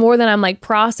is the more that I'm like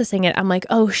processing it, I'm like,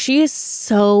 oh, she is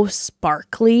so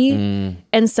sparkly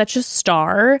and such a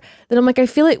star that I'm like, I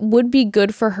feel it would be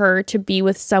good for her to be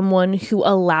with someone who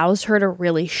allows her to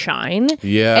really shine.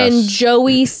 Yes. And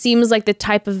Joey seems like the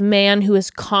type of man who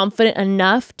is confident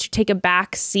enough to take a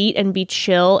back seat and be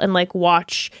chill and like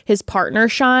watch his partner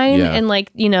shine and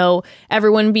like, you know,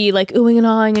 everyone be like oohing and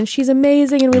ahhing and she's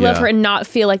amazing and we love her, and not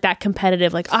feel like that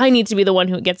competitive, like I need to be the one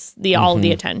who gets all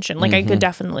the attention. Like I could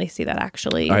definitely see that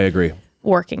actually I agree.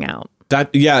 working out.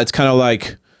 It's kind of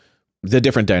like the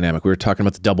different dynamic. We were talking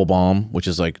about the double bomb, which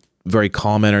is like very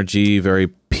calm energy, very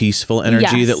peaceful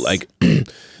energy that like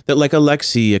that like a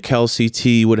Lexi, a Kelsey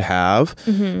T would have.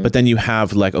 But then you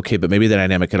have like, okay, but maybe the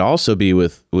dynamic could also be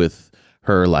with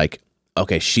her, like,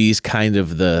 okay, she's kind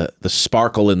of the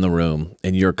sparkle in the room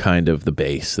and you're kind of the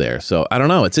base there. So I don't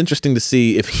know. It's interesting to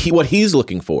see what he's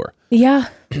looking for. Yeah.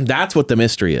 That's what the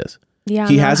mystery is. Yeah.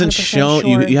 He I'm not hasn't 100% shown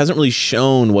sure. he hasn't really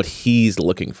shown what he's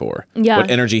looking for. Yeah.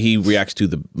 What energy he reacts to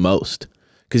the most.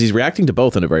 Because he's reacting to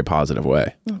both in a very positive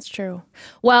way. That's true.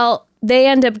 Well, they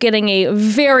end up getting a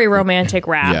very romantic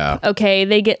wrap. Yeah. Okay.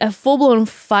 They get a full-blown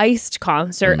Feist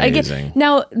concert. Amazing.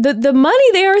 Now, the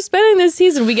money they are spending this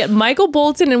season, we get Michael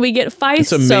Bolton and we get Feist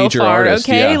It's a so major far. artist,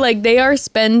 Okay. yeah. Like they are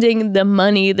spending the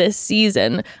money this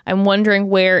season. I'm wondering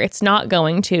where it's not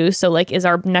going to. So like, is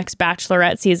our next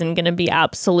Bachelorette season going to be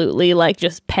absolutely like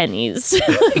just pennies?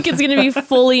 Like it's going to be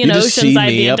fully in You just see Oceanside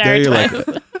the me up there. entire You're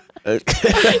time. like,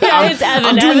 Yeah, it's Evan.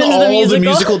 I'm doing Evan's all the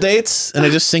musical dates, and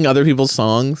I just sing other people's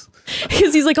songs.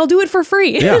 Because he's like, I'll do it for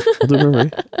free. Yeah, I'll do it for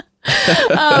free.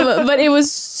 But it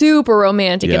was super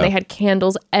romantic, Yeah. and they had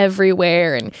candles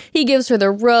everywhere, and he gives her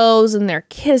the rose, and they're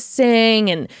kissing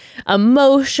and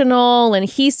emotional, and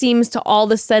he seems to all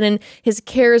of a sudden his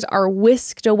cares are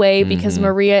whisked away because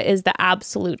Maria is the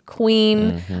absolute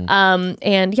queen.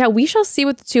 And yeah, we shall see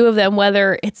with the two of them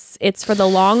whether it's for the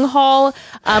long haul.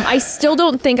 I still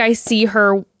don't think I see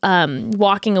her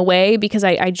walking away because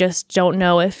I just don't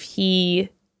know if he.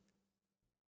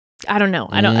 I don't know.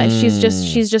 She's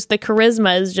just the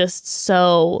charisma is just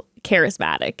so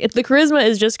charismatic. If the charisma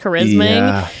is just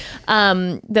charisming,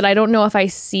 that I don't know if I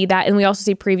see that. And we also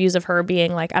see previews of her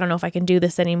being like, I don't know if I can do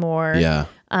this anymore. Yeah.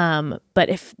 But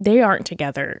if they aren't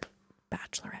together,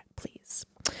 Bachelorette, please.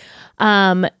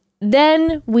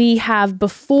 Then we have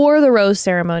before the rose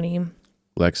ceremony.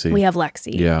 Lexi. We have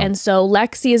Lexi. Yeah. And so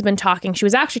Lexi has been talking. She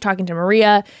was actually talking to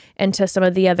Maria and to some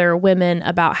of the other women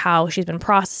about how she's been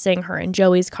processing her and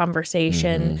Joey's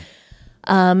conversation.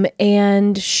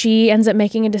 And she ends up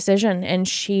making a decision, and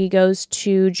she goes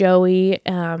to Joey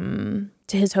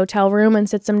to his hotel room and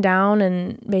sits him down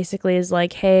and basically is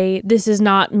like, hey, this is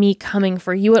not me coming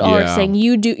for you at all. Or saying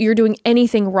you're doing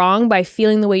anything wrong by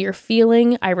feeling the way you're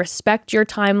feeling. I respect your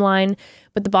timeline.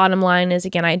 But the bottom line is,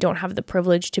 again, I don't have the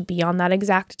privilege to be on that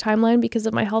exact timeline because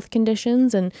of my health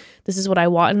conditions. And this is what I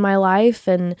want in my life.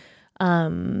 And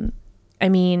I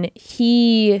mean,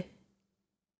 he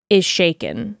is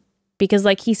shaken because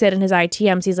like he said in his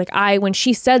ITMs, he's like, when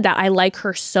she said that, I like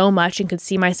her so much and could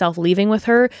see myself leaving with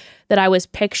her that I was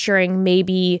picturing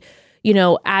maybe, you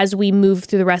know, as we move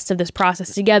through the rest of this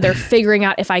process together, figuring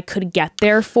out if I could get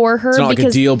there for her. It's not like a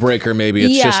deal breaker, maybe.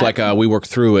 It's just like we work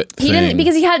through it thing. He didn't,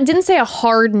 because he didn't say a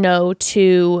hard no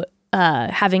to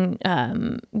having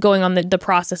going on the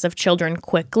process of children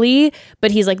quickly, but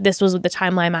he's like, this was the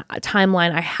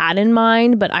timeline I had in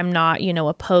mind, but I'm not, you know,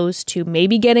 opposed to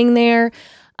maybe getting there.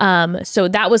 So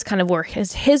that was kind of where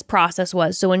his process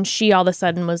was. So when she all of a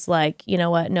sudden was like, you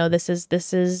know what, no, this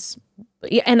is,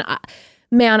 and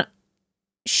man,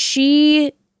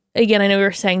 she, again, I know we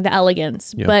were saying the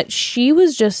elegance, but she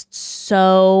was just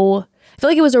so, I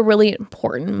feel like it was a really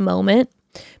important moment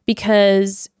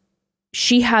because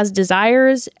she has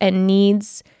desires and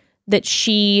needs that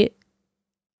she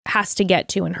has to get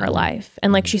to in her life.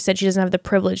 And like she said, she doesn't have the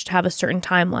privilege to have a certain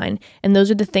timeline. And those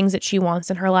are the things that she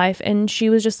wants in her life. And she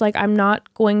was just like, I'm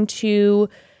not going to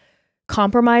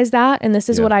compromise that. And this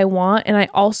is what I want. And I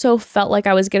also felt like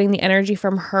I was getting the energy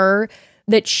from her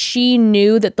that she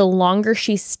knew that the longer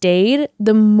she stayed,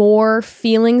 the more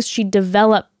feelings she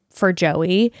developed for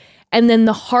Joey. And then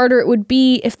the harder it would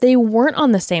be if they weren't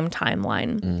on the same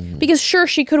timeline. Because sure,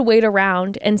 she could wait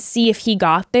around and see if he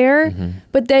got there,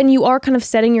 but then you are kind of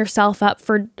setting yourself up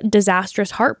for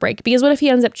disastrous heartbreak. Because what if he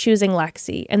ends up choosing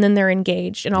Lexi and then they're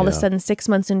engaged and all of a sudden 6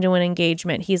 months into an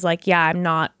engagement, he's like, yeah, I'm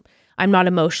not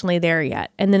emotionally there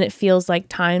yet. And then it feels like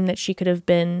time that she could have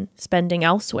been spending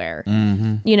elsewhere,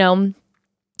 you know?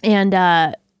 And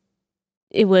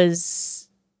it was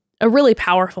a really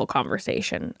powerful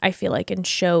conversation, I feel like, and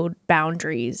showed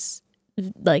boundaries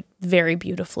like very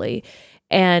beautifully.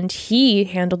 And he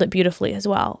handled it beautifully as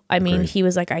well. I mean, he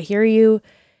was like, I hear you.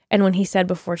 And when he said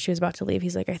before she was about to leave,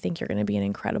 he's like, I think you're going to be an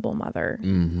incredible mother.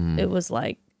 It was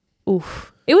like,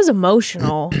 oof. It was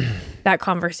emotional, that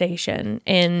conversation.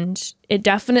 And it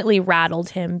definitely rattled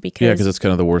him because... Yeah, because it's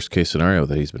kind of the worst case scenario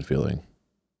that he's been feeling.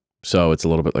 So it's a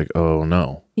little bit like, oh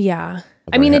no. Yeah.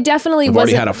 I mean, it definitely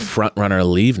wasn't... I've already had a front runner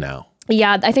leave now.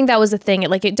 Yeah, I think that was the thing.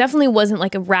 It definitely wasn't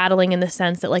like a rattling in the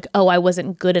sense that like, oh, I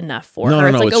wasn't good enough for her.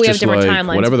 It's like, oh, we have different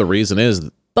timelines. Whatever the reason is.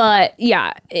 But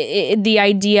yeah, the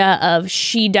idea of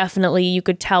she definitely, you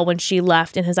could tell when she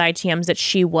left in his ITMs that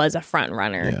she was a front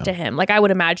runner to him. Like I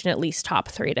would imagine at least top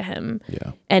 3 to him.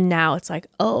 Yeah. And now it's like,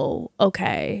 oh,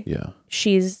 okay. Yeah.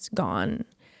 She's gone.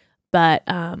 But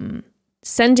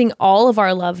sending all of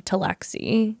our love to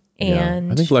Lexi.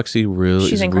 And I think Lexi is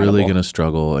really going to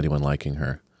struggle anyone liking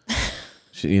her.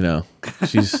 She's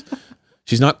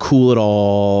not cool at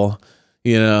all.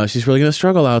 You know, she's really going to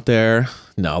struggle out there.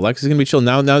 No, Lexi's going to be chill.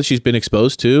 Now that she's been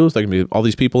exposed to, it's like going to be all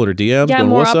these people in her DMs going,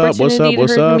 more what's up, opportunity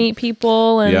what's up, to meet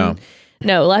people. And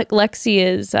No, Lexi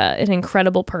is an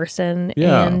incredible person.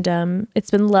 Yeah. And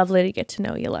it's been lovely to get to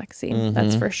know you, Lexi.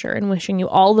 That's for sure. And wishing you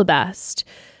all the best.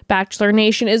 Bachelor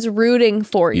Nation is rooting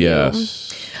for you.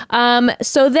 Yes.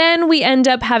 So then we end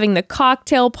up having the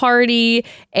cocktail party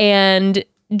and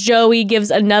Joey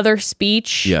gives another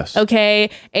speech. Yes. Okay.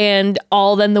 And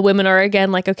then the women are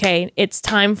again like, okay, it's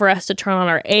time for us to turn on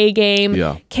our A game.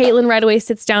 Yeah. Caitlin right away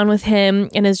sits down with him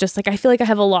and is just like, I feel like I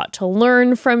have a lot to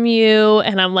learn from you.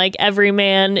 And I'm like, every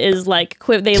man is like,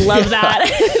 they love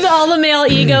that. All the male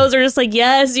egos are just like,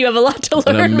 yes, you have a lot to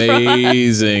learn An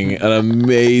amazing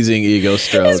ego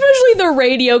stroke. Especially the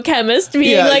radio chemist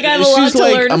being like, I have a lot to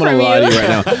learn I'm from gonna lie you. to you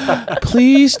right now.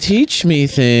 Please teach me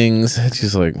things.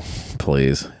 She's like,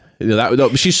 please.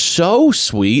 She's so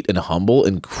sweet and humble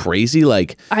and crazy,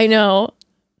 like I know.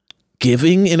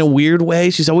 Giving in a weird way.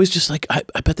 She's always just like, I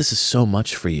bet this is so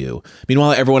much for you.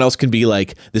 Meanwhile, everyone else can be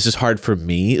like, this is hard for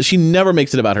me. She never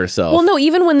makes it about herself. Well, no,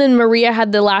 even when then Maria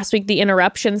had the last week, the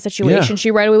interruption situation, she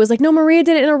right away was like, no, Maria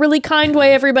did it in a really kind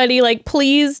way, everybody. Like,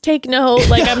 please take note.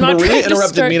 Like, I'm not Maria trying to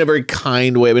interrupted me in a very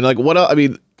kind way. I mean, like, what else? I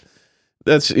mean,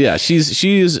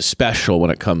 she's special when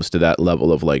it comes to that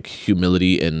level of like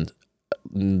humility and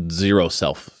zero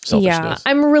selfishness. Yeah,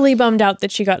 I'm really bummed out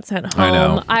that she got sent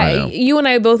home. I know. You and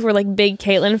I both were like big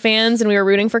Caitlyn fans and we were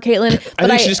rooting for Caitlyn. I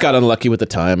think she just got unlucky with the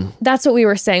time. That's what we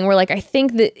were saying. We're like, I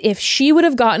think that if she would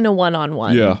have gotten a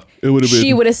one-on-one, it would have been.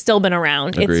 She would have still been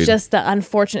around. Agreed. It's just the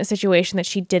unfortunate situation that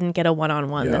she didn't get a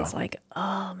one-on-one. That's like,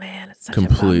 oh man, it's such a bummer.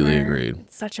 Completely agreed.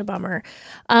 It's such a bummer.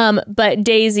 But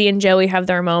Daisy and Joey have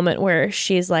their moment where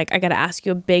she's like, I got to ask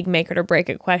you a big make it or break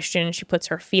it question. She puts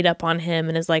her feet up on him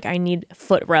and is like, I need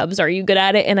foot rubs. Are you good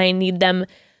at it? And I need them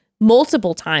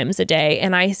multiple times a day.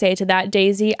 And I say to that,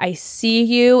 Daisy, I see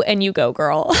you and you go,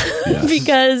 girl. Yes.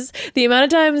 Because the amount of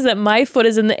times that my foot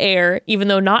is in the air, even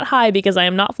though not high because I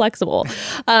am not flexible,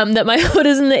 that my foot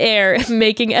is in the air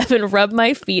making Evan rub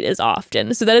my feet is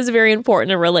often. So that is very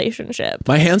important in a relationship.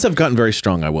 My hands have gotten very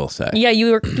strong, I will say. Yeah,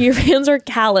 your hands are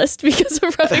calloused because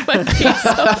of rubbing my feet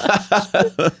so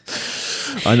much.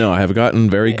 I know, I have gotten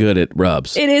very good at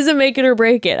rubs. It is a make it or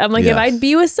break it. I'm like, Yes. if I'd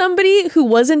be with somebody who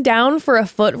wasn't down for a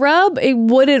foot rub, it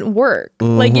wouldn't work.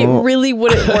 Like, it really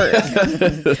wouldn't work.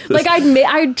 Like,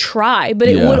 I'd try, but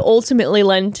it would ultimately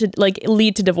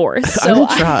lead to divorce. So I will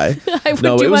try. I would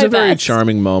no, do it was my a very best.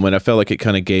 charming moment. I felt like it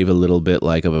kind of gave a little bit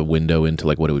like of a window into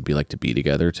like what it would be like to be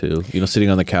together too. You know, sitting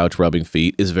on the couch rubbing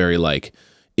feet is very like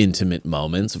intimate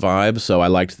moments vibe. So I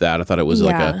liked that. I thought it was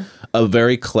like a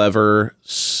very clever,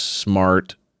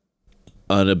 smart,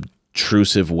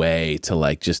 unobtrusive way to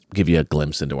like just give you a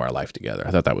glimpse into our life together.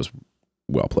 I thought that was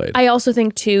well played. I also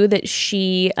think too that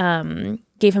she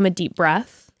gave him a deep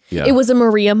breath. Yeah. It was a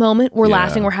Maria moment. We're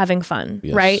laughing, we're having fun,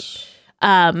 Yes. right?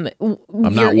 I'm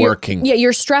not working.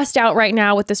 You're stressed out right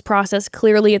now with this process.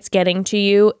 Clearly it's getting to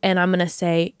you. And I'm going to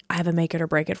say, I have a make it or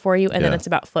break it for you. And then it's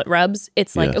about foot rubs.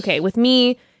 It's like, okay, with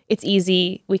me, it's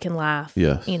easy. We can laugh,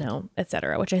 Yes. you know,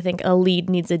 etc. Which I think a lead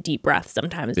needs a deep breath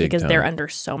sometimes because they're under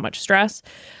so much stress.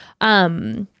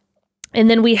 And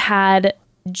then we had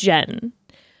Jen,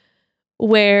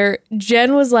 where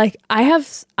Jen was like,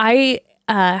 I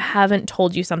haven't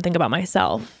told you something about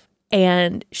myself.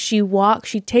 And she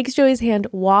takes Joey's hand,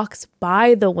 walks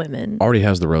by the women. Already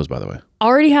has the rose, by the way.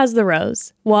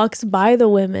 Walks by the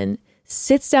women,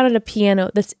 sits down at a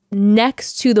piano that's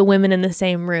next to the women in the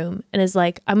same room and is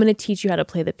like, I'm going to teach you how to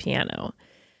play the piano.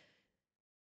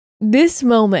 This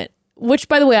moment, which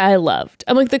by the way, I loved.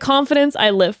 I'm like, the confidence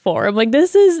I live for. I'm like,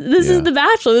 this is The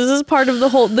Bachelor. This is part of the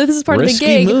whole, this is part Risky of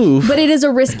the gig. move. But it is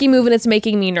a risky move and it's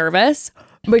making me nervous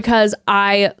because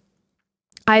I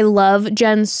love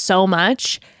Jen so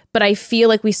much, but I feel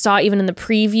like we saw even in the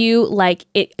preview, like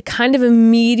it kind of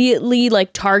immediately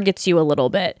like targets you a little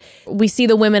bit. We see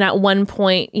the women at one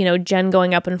point, you know, Jen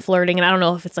going up and flirting, and I don't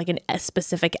know if it's like a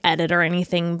specific edit or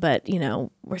anything, but you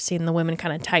know, we're seeing the women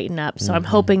kind of tighten up. So I'm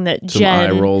hoping that Some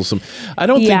Jen eye rolls. I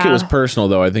don't think it was personal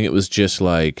though. I think it was just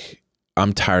like,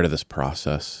 I'm tired of this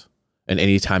process. And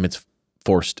anytime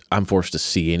I'm forced to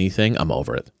see anything, I'm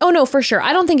over it. Oh no, for sure.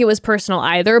 I don't think it was personal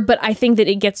either, but I think that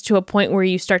it gets to a point where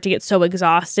you start to get so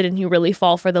exhausted and you really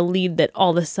fall for the lead that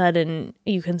all of a sudden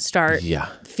you can start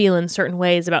feeling certain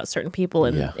ways about certain people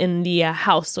in the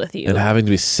house with you. And having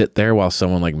to sit there while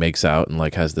someone like makes out and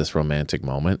like has this romantic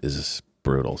moment is just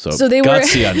brutal. So they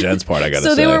gutsy on Jen's part, I gotta say.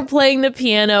 So they were playing the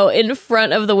piano in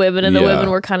front of the women and the women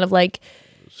were kind of like,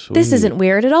 this isn't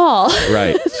weird at all.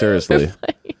 Right, seriously.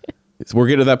 We're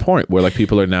getting to that point where like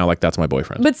people are now like, that's my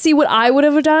boyfriend. But see, what I would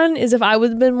have done is if I would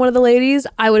have been one of the ladies,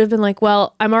 I would have been like,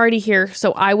 well, I'm already here.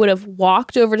 So I would have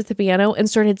walked over to the piano and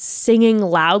started singing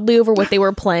loudly over what they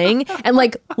were playing and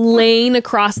like laying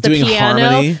across the Doing piano,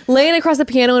 harmony. laying across the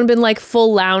piano and been like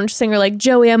full lounge singer, like,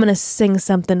 Joey, I'm going to sing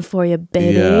something for you,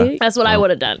 baby. Yeah. That's what I would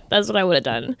have done. That's what I would have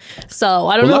done. So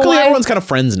I don't know Luckily, why. everyone's kind of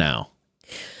friends now.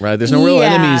 Right? There's no real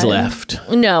Yeah. enemies left.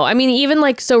 No, I mean, even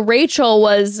like, so Rachel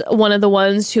was one of the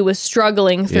ones who was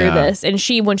struggling through Yeah. this. And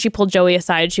when she pulled Joey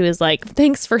aside, she was like,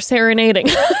 thanks for serenading.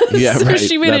 Yeah, So right.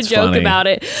 she made That's a joke funny. about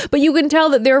it. But you can tell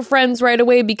that they're friends right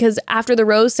away because after the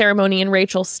rose ceremony and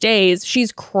Rachel stays,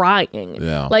 she's crying.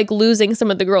 Yeah. Like losing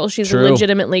some of the girls. She's True.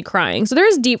 legitimately crying. So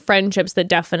there's deep friendships that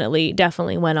definitely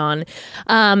went on.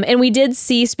 And we did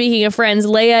see, speaking of friends,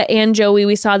 Leia and Joey,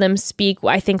 we saw them speak,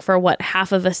 I think for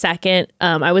half of a second.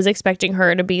 I was expecting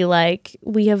her to be like,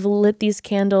 we have lit these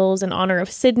candles in honor of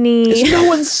Sydney. Is no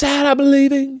one sad, I'm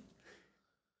leaving.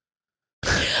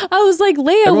 I was like,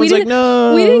 Leia, Everyone's like,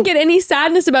 no. we didn't get any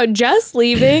sadness about Jess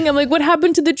leaving. I'm like, what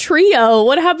happened to the trio?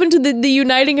 What happened to the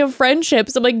uniting of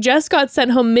friendships? I'm like, Jess got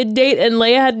sent home mid-date and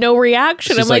Leia had no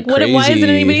reaction. She's I'm like, like why isn't crazy.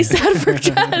 anybody sad for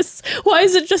Jess? Why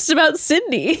is it just about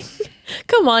Sydney?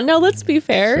 Come on, now let's be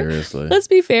fair. Seriously. Let's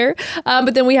be fair.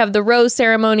 But then we have the rose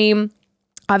ceremony.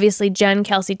 Obviously, Jen,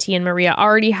 Kelsey T, and Maria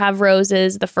already have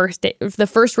roses. The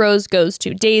first rose goes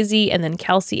to Daisy, and then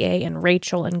Kelsey A and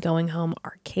Rachel, and going home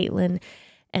are Caitlin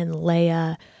and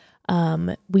Leia.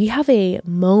 We have a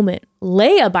moment.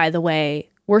 Leia, by the way,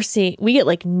 we get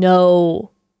like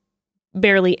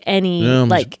barely any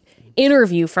like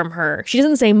interview from her. She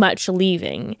doesn't say much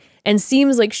leaving and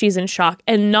seems like she's in shock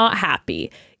and not happy.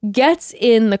 Gets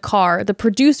in the car. The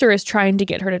producer is trying to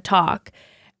get her to talk,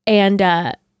 and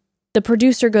the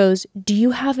producer goes, do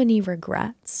you have any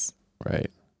regrets? Right.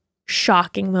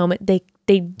 Shocking moment.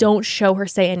 They don't show her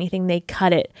say anything. They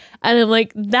cut it. And I'm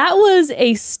like, that was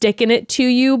a sticking it to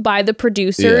you by the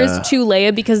producers to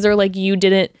Leia because they're like, you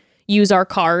didn't use our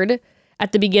card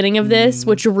at the beginning of this,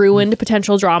 which ruined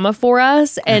potential drama for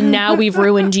us. And now we've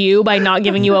ruined you by not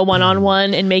giving you a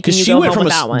one-on-one and making you She go went home from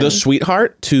without one. the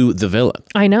sweetheart to the villain.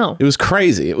 I know. It was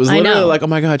crazy. It was I literally know. like, oh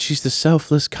my God, she's the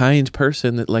selfless, kind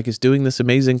person that like is doing this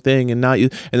amazing thing and not you.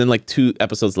 And then like 2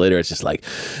 episodes later, it's just like,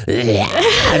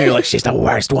 and you're like, she's the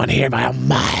worst one here by a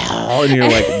mile. And you're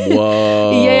like,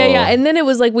 whoa. Yeah. And then it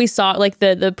was like we saw like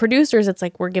the producers, it's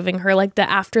like we're giving her like the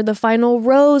after the final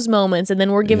rose moments, and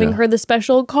then we're giving her the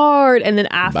special card, and then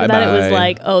after that it was Bye-bye.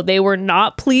 like, oh, they were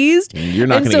not pleased. You're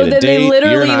not and gonna so get a then they date. You're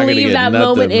literally not gonna leave get that nothing.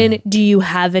 moment in, do you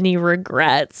have any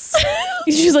regrets?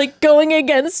 She's like, going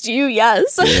against you,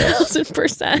 yes.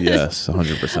 1,000%. Yes,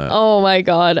 100%. Oh my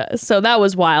God. So that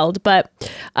was wild. But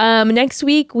next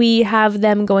week we have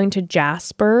them going to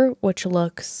Jasper, which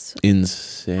looks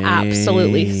Insane.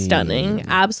 absolutely stunning.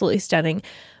 Absolutely stunning.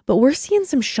 But we're seeing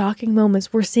some shocking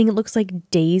moments. We're seeing it looks like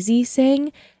Daisy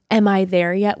saying, am I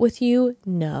there yet with you?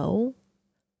 No.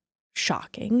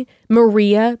 Shocking.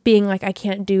 Maria being like, I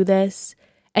can't do this.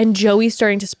 And Joey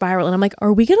starting to spiral. And I'm like,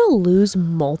 are we going to lose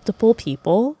multiple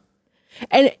people?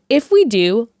 And if we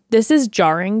do, this is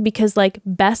jarring because like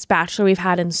best Bachelor we've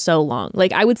had in so long.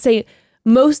 Like I would say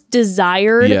most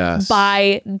desired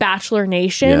by Bachelor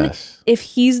Nation. Yes. If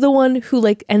he's the one who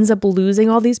like ends up losing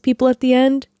all these people at the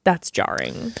end, that's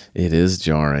jarring. It is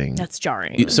jarring. That's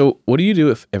jarring. So what do you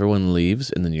do if everyone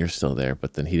leaves and then you're still there,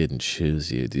 but then he didn't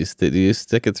choose you? Do you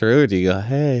stick it through, or do you go,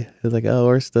 hey, it's like, oh,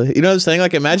 we're still here? You know what I'm saying?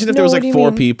 Like imagine if there was what like do you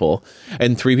 4 mean? people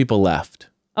and 3 people left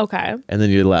Okay. and then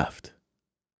you left.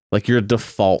 Like you're a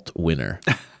default winner.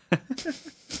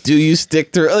 Do you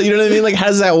stick through? You know what I mean? Like how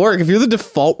does that work? If you're the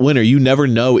default winner, you never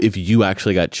know if you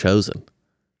actually got chosen.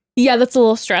 Yeah, that's a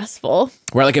little stressful.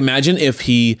 Right? Like imagine if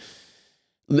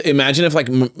like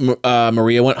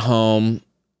Maria went home,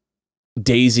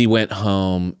 Daisy went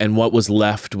home, and what was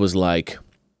left was like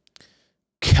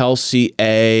Kelsey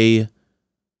T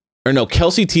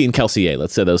and Kelsey A.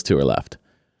 Let's say those 2 are left.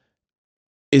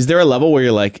 Is there a level where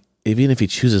you're like, even if he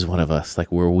chooses one of us,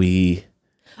 like were we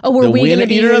Oh, were we going to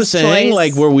be you know what I'm his saying? choice?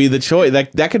 Like were we the choice?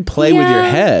 That could play with your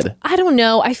head. I don't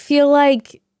know. I feel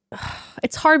like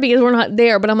it's hard because we're not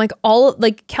there, but I'm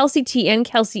like Kelsey T and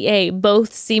Kelsey A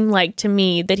both seem like to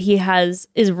me that he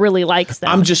really likes them.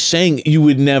 I'm just saying you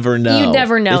would never know. You'd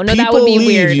never know. If No, that would be people leave,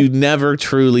 weird. You'd never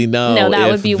truly know. No, that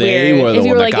if would be they weird. Were the If you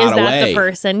one were like, that is got that away. the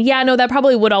person? Yeah, no, that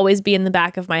probably would always be in the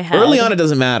back of my head. Early on, it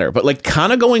doesn't matter, but like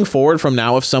kind of going forward from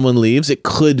now, if someone leaves, it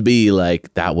could be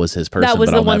like that was his person. That was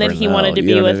but the I'll one never that he know. wanted to You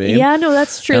be know what with. I mean? Yeah, no,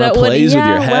 that's true. Kinda That would, plays with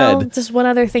your well, head. just one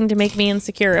other thing to make me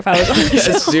insecure if I was on the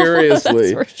show.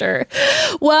 Seriously. That's for sure.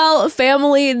 Well,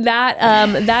 family,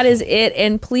 that is it.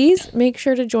 And please make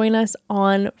sure to join us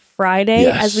on Friday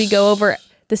as we go over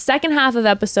the second half of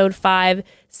episode 5,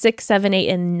 6, 7, 8,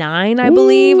 and 9, I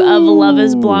believe, of Love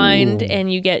is Blind.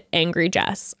 And you get angry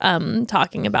Jess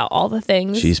talking about all the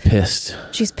things. She's pissed.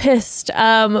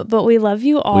 But we love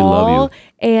you all. We love you.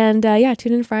 And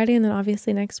tune in Friday and then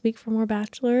obviously next week for more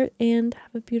Bachelor. And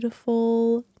have a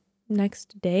beautiful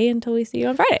next day until we see you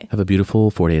on Friday. Have a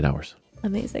beautiful 48 hours.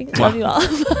 Amazing. Love you all.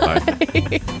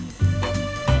 Bye.